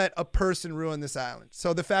can't let a person ruin this island.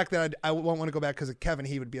 So the fact that I won't want to go back because of Kevin,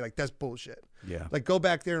 he would be like, that's bullshit. Yeah. Like, go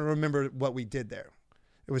back there and remember what we did there.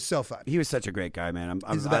 It was so fun. He was such a great guy, man.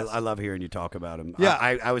 I love hearing you talk about him. Yeah.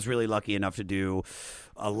 I was really lucky enough to do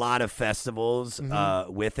a lot of festivals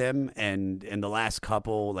with him, and in the last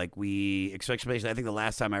couple, like especially I think the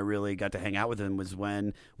last time I really got to hang out with him was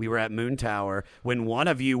when we were at Moon Tower, when one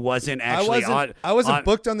of you wasn't actually I wasn't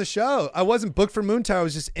booked on the show. I wasn't booked for Moon Tower. I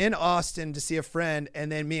was just in Austin to see a friend, and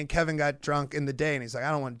then me and Kevin got drunk in the day, and he's like,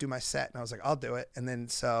 I don't want to do my set. And I was like, I'll do it. And then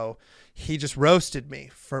so he just roasted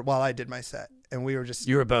me while I did my set. And we were just...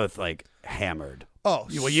 You were both, like, hammered. Oh.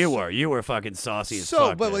 Well, you were. You were fucking saucy as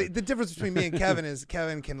fuck. But the difference between me and Kevin is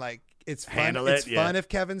Kevin can, like... It's fun. Handle it. It's fun if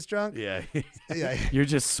Kevin's drunk. Yeah. Yeah. You're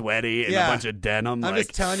just sweaty and a bunch of denim. I'm like,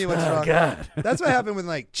 just telling you what's wrong. God. That's what happened when,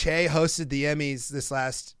 like, Che hosted the Emmys this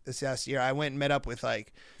last year. I went and met up with,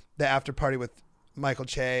 like, the after party with Michael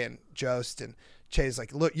Che and Jost. And Che's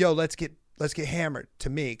like, look, yo, let's get hammered, to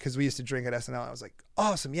me, because we used to drink at SNL. I was like,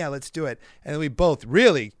 awesome, yeah, let's do it. And we both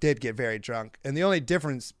really did get very drunk. And the only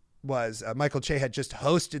difference was Michael Che had just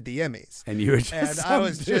hosted the Emmys. And you were just... And I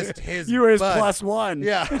was just his You were his bud. plus one.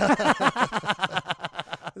 Yeah.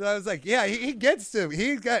 I was like, yeah, he gets to.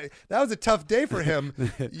 That was a tough day for him.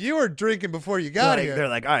 You were drinking before you got here. They're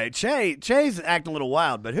like, all right, Che's acting a little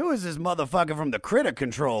wild, but who is this motherfucker from the Critter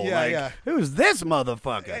Control? Yeah, yeah. Who's this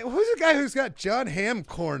motherfucker? Hey, who's the guy who's got John Hamm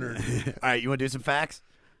cornered? All right, you want to do some facts?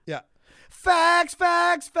 Yeah. Facts,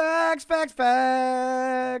 facts, facts, facts,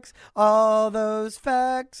 facts. All those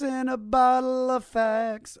facts in a bottle of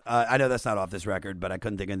facts. I know that's not off this record, but I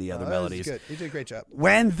couldn't think of the other melodies. Good. You did a great job.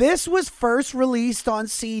 When this was first released on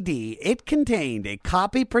CD, it contained a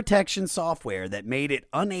copy protection software that made it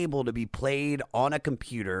unable to be played on a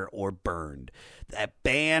computer or burned. That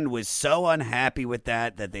band was so unhappy with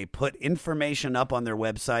that they put information up on their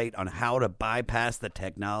website on how to bypass the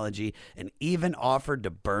technology and even offered to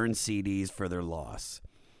burn CDs for their loss.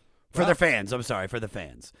 For their fans. I'm sorry, for the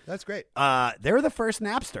fans. That's great. They were the first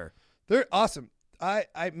Napster. They're awesome. I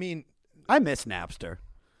mean, I miss Napster.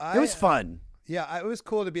 It was fun. Yeah, it was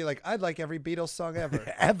cool to be like, I'd like every Beatles song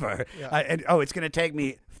ever. Ever. Yeah. It's going to take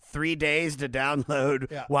me 3 days to download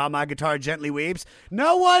Yeah. While My Guitar Gently Weeps.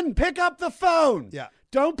 No one pick up the phone. Yeah.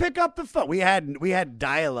 Don't pick up the phone. We had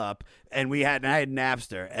dial up and I had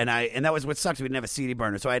Napster and that was what sucks. We didn't have a CD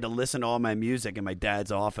burner, so I had to listen to all my music in my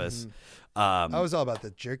dad's office. I was all about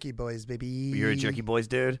the Jerky Boys, baby. You're a Jerky Boys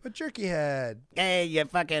dude? A jerky head. Hey, you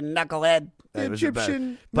fucking knucklehead. The That was the best.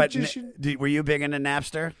 Egyptian But magician. were you big into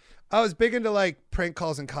Napster? I was big into like prank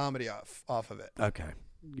calls and comedy off of it. Okay.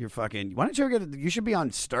 You're fucking. Why don't you ever you should be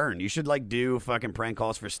on Stern. You should like do fucking prank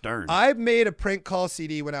calls for Stern. I made a prank call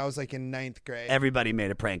CD when I was like in 9th grade. Everybody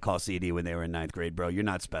made a prank call CD when they were in 9th grade, bro. You're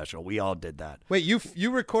not special. We all did that. Wait,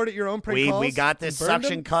 you recorded your own prank calls? We got this and burned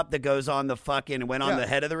suction them? cup that goes on the fucking went on Yeah. the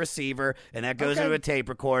head of the receiver, and that goes Okay. into a tape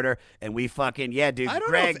recorder, and we fucking dude. I don't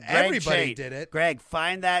Greg, know if everybody Greg, did it. Greg,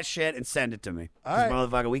 find that shit and send it to me. All 'Cause, right.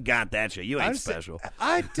 motherfucker, we got that shit. You ain't I'm sa- special.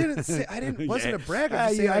 I didn't say. I didn't. Wasn't a brag. I'm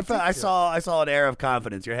just Yeah, saying I did it. saw an air of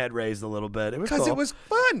confidence. Your head raised a little bit. It was Because cool. it was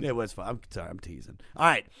fun. It was fun. I'm sorry, I'm teasing. All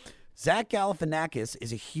right. Zach Galifianakis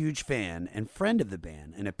is a huge fan and friend of the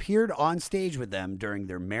band and appeared on stage with them during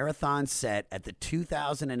their marathon set at the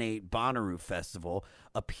 2008 Bonnaroo Festival,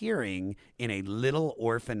 appearing in a Little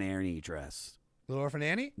Orphan Annie dress. Little Orphan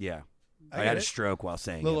Annie? Yeah. I I get had a it. stroke while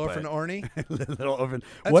saying Little it. Orphan Orny? Little Orphan.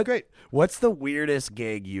 That's great. What's the weirdest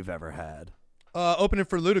gig you've ever had? Opening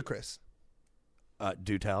for Ludacris.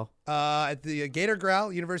 Do tell. At the Gator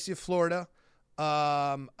Growl, University of Florida.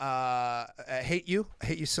 I hate you. I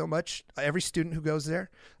hate you so much. Every student who goes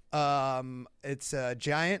there. It's a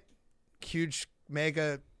giant, huge,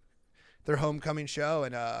 mega, their homecoming show.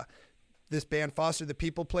 And this band, Foster the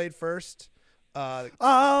People, played first.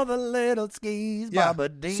 All the little skis, Yeah,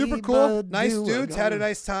 Baba super cool. Nice dudes. Had a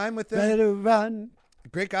nice time with them. Better run.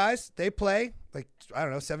 Great guys. They play like, I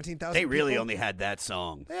don't know, 17,000 They really people. only had that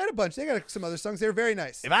song. They had a bunch. They got some other songs. They were very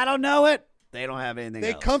nice. If I don't know it, they don't have anything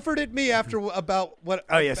They else. comforted me after about what.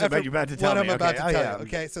 Oh, yes, I bet after you're about to tell what me. I'm about Okay. to Oh, tell yeah. you.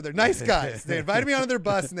 Okay, so they're nice guys. They invited me onto their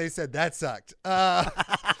bus and they said that sucked. Why?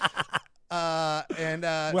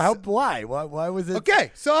 Why was it?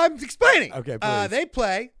 Okay, so I'm explaining. Okay, please. They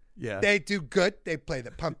play. Yeah. They do good. They play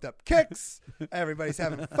the pumped up kicks. Everybody's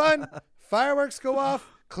having fun. Fireworks go off.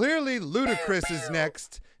 Clearly, Ludacris is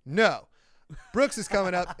next. No. Brooks is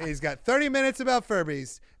coming up. He's got 30 minutes about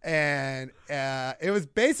Furbies. And it was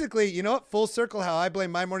basically, you know what, full circle how I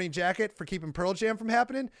blame My Morning Jacket for keeping Pearl Jam from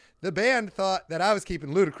happening. The band thought that I was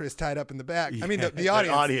keeping Ludacris tied up in the back. I mean, the audience.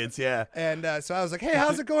 The audience, yeah. And so I was like, hey,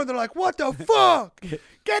 how's it going? They're like, what the fuck?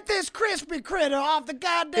 Get this crispy critter off the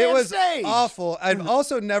goddamn It was stage. awful. I've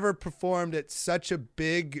also never performed at such a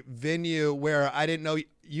big venue where I didn't know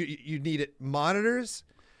you needed monitors,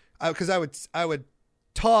 because I would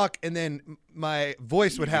talk and then my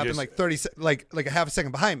voice would happen just- like 30 like a half a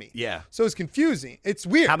second behind me. Yeah. So it's confusing. It's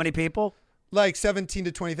weird. How many people? Like 17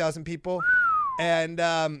 to 20,000 people, and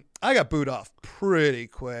I got booed off pretty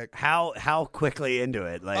quick. How quickly into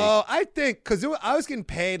it? Like, Oh, I think because I was getting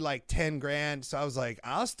paid like 10 grand, so I was like,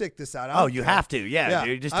 I'll stick this out. I oh, don't you care. have to, yeah,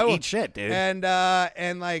 dude. Just I will. eat shit, dude.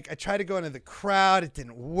 And like I tried to go into the crowd, it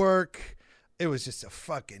didn't work. It was just a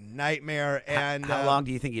fucking nightmare. And How long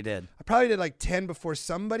do you think you did? I probably did like 10 before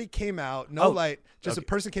somebody came out. No light, just a okay.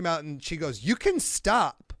 person came out and she goes, "You can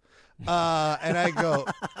stop." And I go,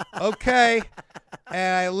 "Okay."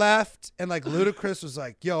 And I left, and like Ludacris was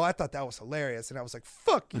like, "Yo, I thought that was hilarious," and I was like,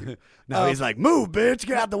 "Fuck you." No, he's like, move, bitch,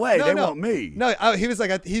 get out the way. They want me. No, he was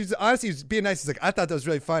like, he was honestly, he was being nice. He's like, I thought that was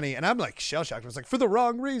really funny, and I'm like shell shocked. I was like, for the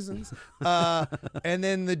wrong reasons. And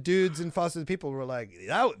then the dudes in Foster the People were like,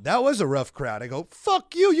 that was a rough crowd. I go,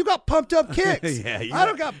 fuck you. You got pumped up kicks. Yeah, I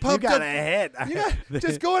don't got pumped you got up. a hit. You got,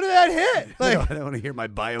 just go into that hit. Like, I don't want to hear my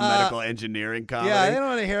biomedical engineering comedy. yeah, they don't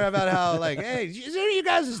want to hear about how like, hey, is any of you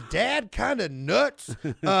guys' dad kind of nuts?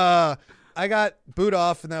 nuts. I got booed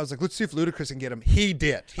off, and I was like, let's see if Ludacris can get him. He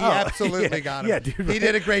did. He absolutely got him. Yeah, dude, he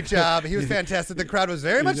did a great job. He was fantastic. The crowd was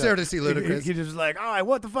very much there to see Ludacris. He just was like, all right,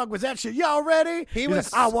 what the fuck was that shit? Y'all ready? He He's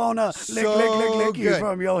was like, I want to lick you good.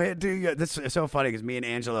 from your head to your... This is so funny because me and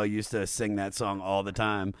Angelo used to sing that song all the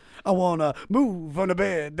time. I want to move from the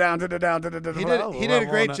bed down to the floor. He did a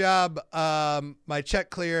great job. My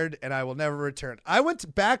check cleared, and I will never return. I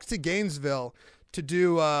went back to Gainesville to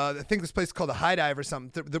do, I think this place is called a High Dive or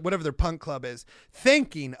something, whatever their punk club is,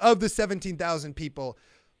 thinking of the 17,000 people,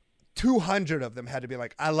 200 of them had to be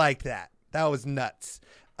like, I like that. That was nuts.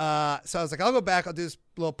 So I was like, I'll go back. I'll do this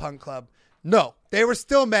little punk club. No, they were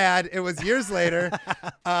still mad. It was years later.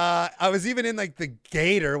 I was even in like the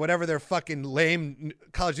Gator, whatever their fucking lame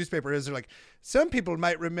college newspaper is. They're like, some people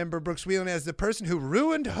might remember Brooks Wheelan as the person who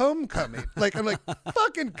ruined homecoming. Like, I'm like,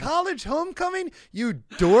 fucking college homecoming? You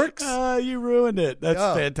dorks. You ruined it. That's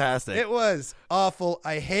fantastic. It was awful.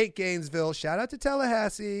 I hate Gainesville. Shout out to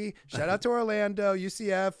Tallahassee. Shout out to Orlando,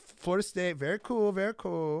 UCF, Florida State. Very cool. Very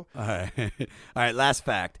cool. All right. All right. Last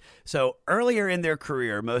fact. So earlier in their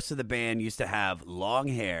career, most of the band used to have long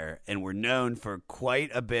hair and were known for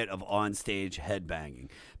quite a bit of onstage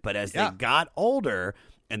headbanging. But as they got older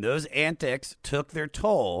and those antics took their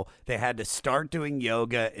toll, they had to start doing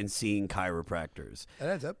yoga and seeing chiropractors. That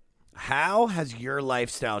adds up. How has your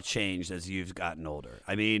lifestyle changed as you've gotten older?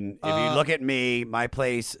 I mean, if you look at me, my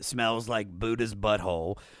place smells like Buddha's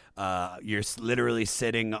butthole. You're literally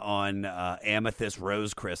sitting on amethyst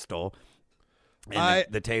rose crystal. And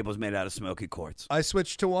the table's made out of smoky quartz. I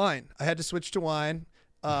switched to wine. I had to switch to wine.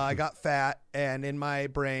 I got fat, and in my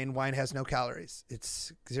brain, wine has no calories.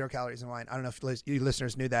 It's 0 calories in wine. I don't know if you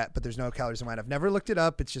listeners knew that, but there's no calories in wine. I've never looked it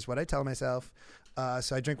up. It's just what I tell myself.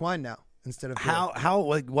 So I drink wine now instead of beer.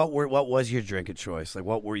 What was your drink of choice? Like,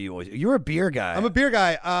 what were you always? You were a beer guy. I'm a beer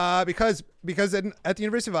guy because at the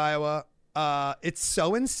University of Iowa, it's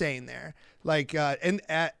so insane there. Like in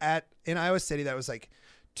Iowa City, that was like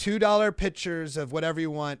 $2 pitchers of whatever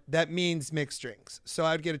you want. That means mixed drinks. So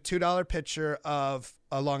I'd get a $2 pitcher of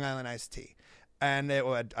a Long Island iced tea, and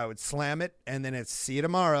I would slam it, and then it's see you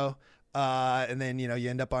tomorrow, and then you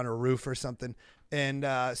end up on a roof or something. And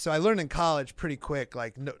so I learned in college pretty quick,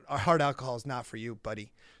 like hard alcohol is not for you,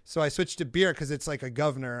 buddy. So I switched to beer because it's like a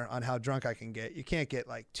governor on how drunk I can get. You can't get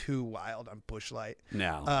like too wild on Busch Light.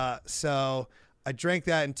 No. So I drank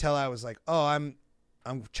that until I was like, oh, I'm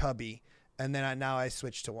chubby. And then now I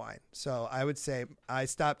switched to wine. So I would say I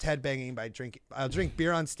stopped headbanging by drinking. I'll drink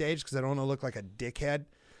beer on stage because I don't want to look like a dickhead.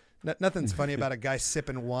 Nothing's funny about a guy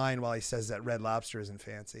sipping wine while he says that Red Lobster isn't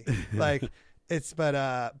fancy. Like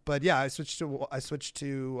but yeah, I switched to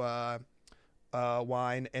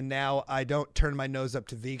wine, and now I don't turn my nose up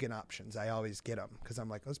to vegan options. I always get them because I'm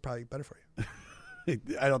like, oh, it's probably better for you.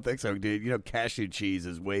 I don't think so, dude. Cashew cheese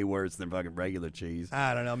is way worse than fucking regular cheese.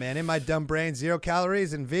 I don't know, man. In my dumb brain, 0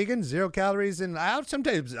 calories and vegan, 0 calories, and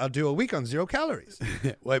sometimes I'll do a week on 0 calories.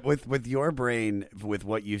 with your brain, with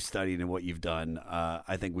what you've studied and what you've done,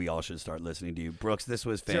 I think we all should start listening to you, Brooks. This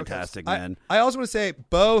was fantastic, man. I also want to say,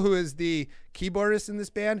 Bo, who is the keyboardist in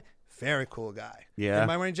this band, very cool guy. Yeah. In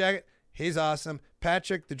my morning jacket, he's awesome.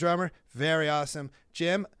 Patrick, the drummer, very awesome.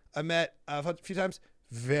 Jim, I met a few times.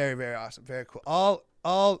 Very, very awesome. Very cool.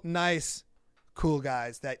 All nice, cool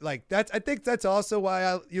guys. That like that's. I think that's also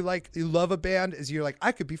why you love a band. Is you're like,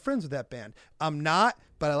 I could be friends with that band. I'm not,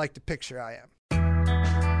 but I like to picture I am.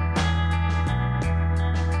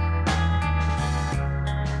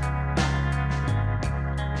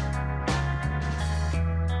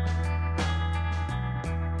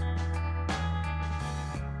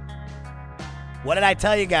 What did I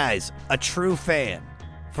tell you guys? A true fan.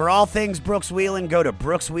 For all things Brooks Wheelan, go to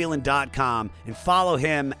brookswheelan.com and follow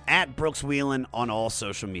him at Brooks Wheelan on all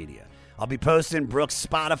social media. I'll be posting Brooks'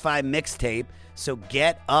 Spotify mixtape, so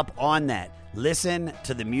get up on that. Listen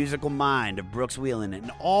to the musical mind of Brooks Wheelan and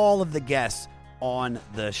all of the guests on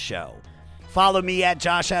the show. Follow me at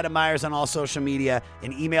Josh Adam Myers on all social media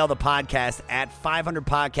and email the podcast at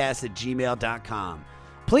 500podcast@gmail.com.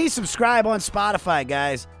 Please subscribe on Spotify,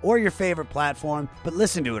 guys, or your favorite platform, but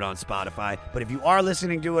listen to it on Spotify. But if you are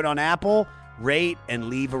listening to it on Apple, rate and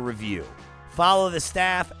leave a review. Follow the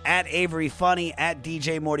staff at Avery Funny, at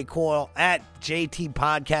DJ Morty Coyle, at JT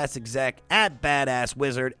Podcast Exec, at Badass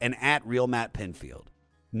Wizard, and at Real Matt Pinfield.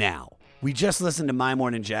 Now, we just listened to My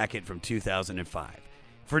Morning Jacket from 2005.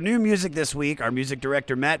 For new music this week, our music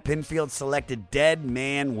director Matt Pinfield selected Dead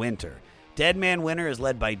Man Winter. Dead Man Winter is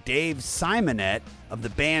led by Dave Simonette of the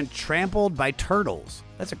band Trampled by Turtles.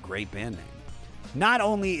 That's a great band name. Not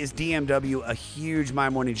only is DMW a huge My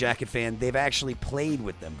Morning Jacket fan, they've actually played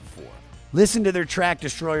with them before. Listen to their track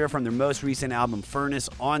Destroyer from their most recent album Furnace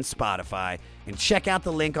on Spotify, and check out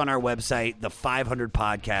the link on our website,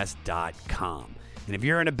 the500podcast.com. And if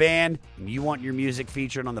you're in a band and you want your music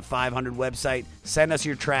featured on the 500 website, send us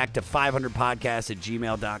your track to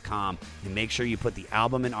 500podcast@gmail.com and make sure you put the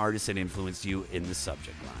album and artist that influenced you in the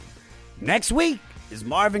subject line. Next week is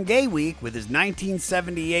Marvin Gaye week with his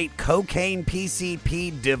 1978 Cocaine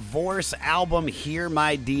PCP divorce album, Hear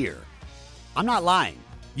My Dear. I'm not lying.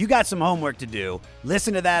 You got some homework to do.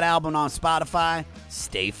 Listen to that album on Spotify.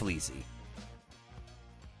 Stay fleacy.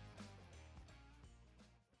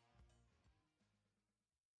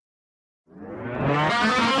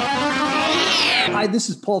 Hi, this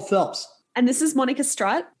is Paul Phelps. And this is Monica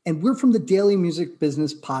Strutt. And we're from the Daily Music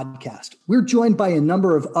Business Podcast. We're joined by a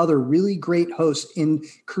number of other really great hosts in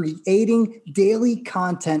creating daily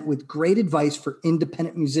content with great advice for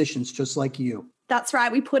independent musicians just like you. That's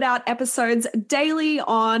right. We put out episodes daily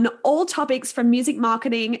on all topics from music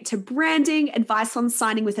marketing to branding, advice on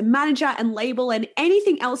signing with a manager and label, and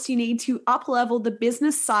anything else you need to up-level the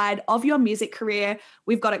business side of your music career.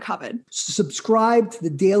 We've got it covered. Subscribe to the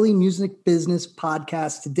Daily Music Business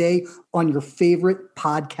Podcast today on your favorite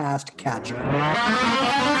podcast catcher.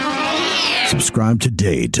 Subscribe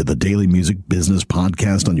today to the Daily Music Business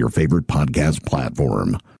Podcast on your favorite podcast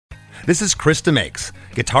platform. This is Krista Makes,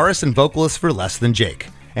 guitarist and vocalist for Less Than Jake,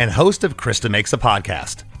 and host of Krista Makes a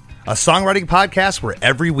Podcast, a songwriting podcast where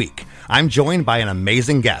every week I'm joined by an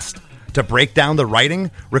amazing guest to break down the writing,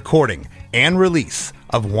 recording, and release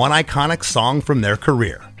of one iconic song from their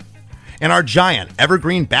career. In our giant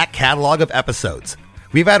evergreen back catalog of episodes,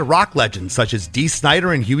 we've had rock legends such as Dee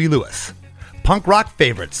Snider and Huey Lewis, punk rock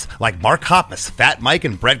favorites like Mark Hoppus, Fat Mike,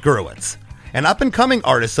 and Brett Gurewitz, and up-and-coming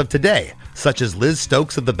artists of today such as Liz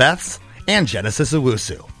Stokes of the Beths and Genesis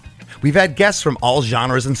Owusu. We've had guests from all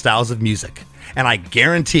genres and styles of music, and I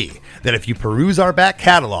guarantee that if you peruse our back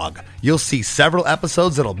catalog, you'll see several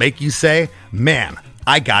episodes that'll make you say, man,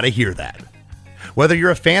 I gotta hear that. Whether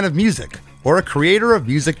you're a fan of music or a creator of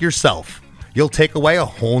music yourself, you'll take away a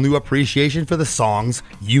whole new appreciation for the songs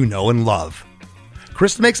you know and love.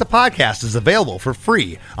 Krista Makes a Podcast is available for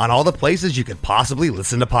free on all the places you could possibly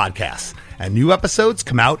listen to podcasts, and new episodes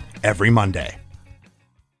come out every Monday.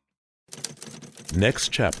 Next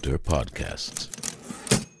Chapter Podcasts.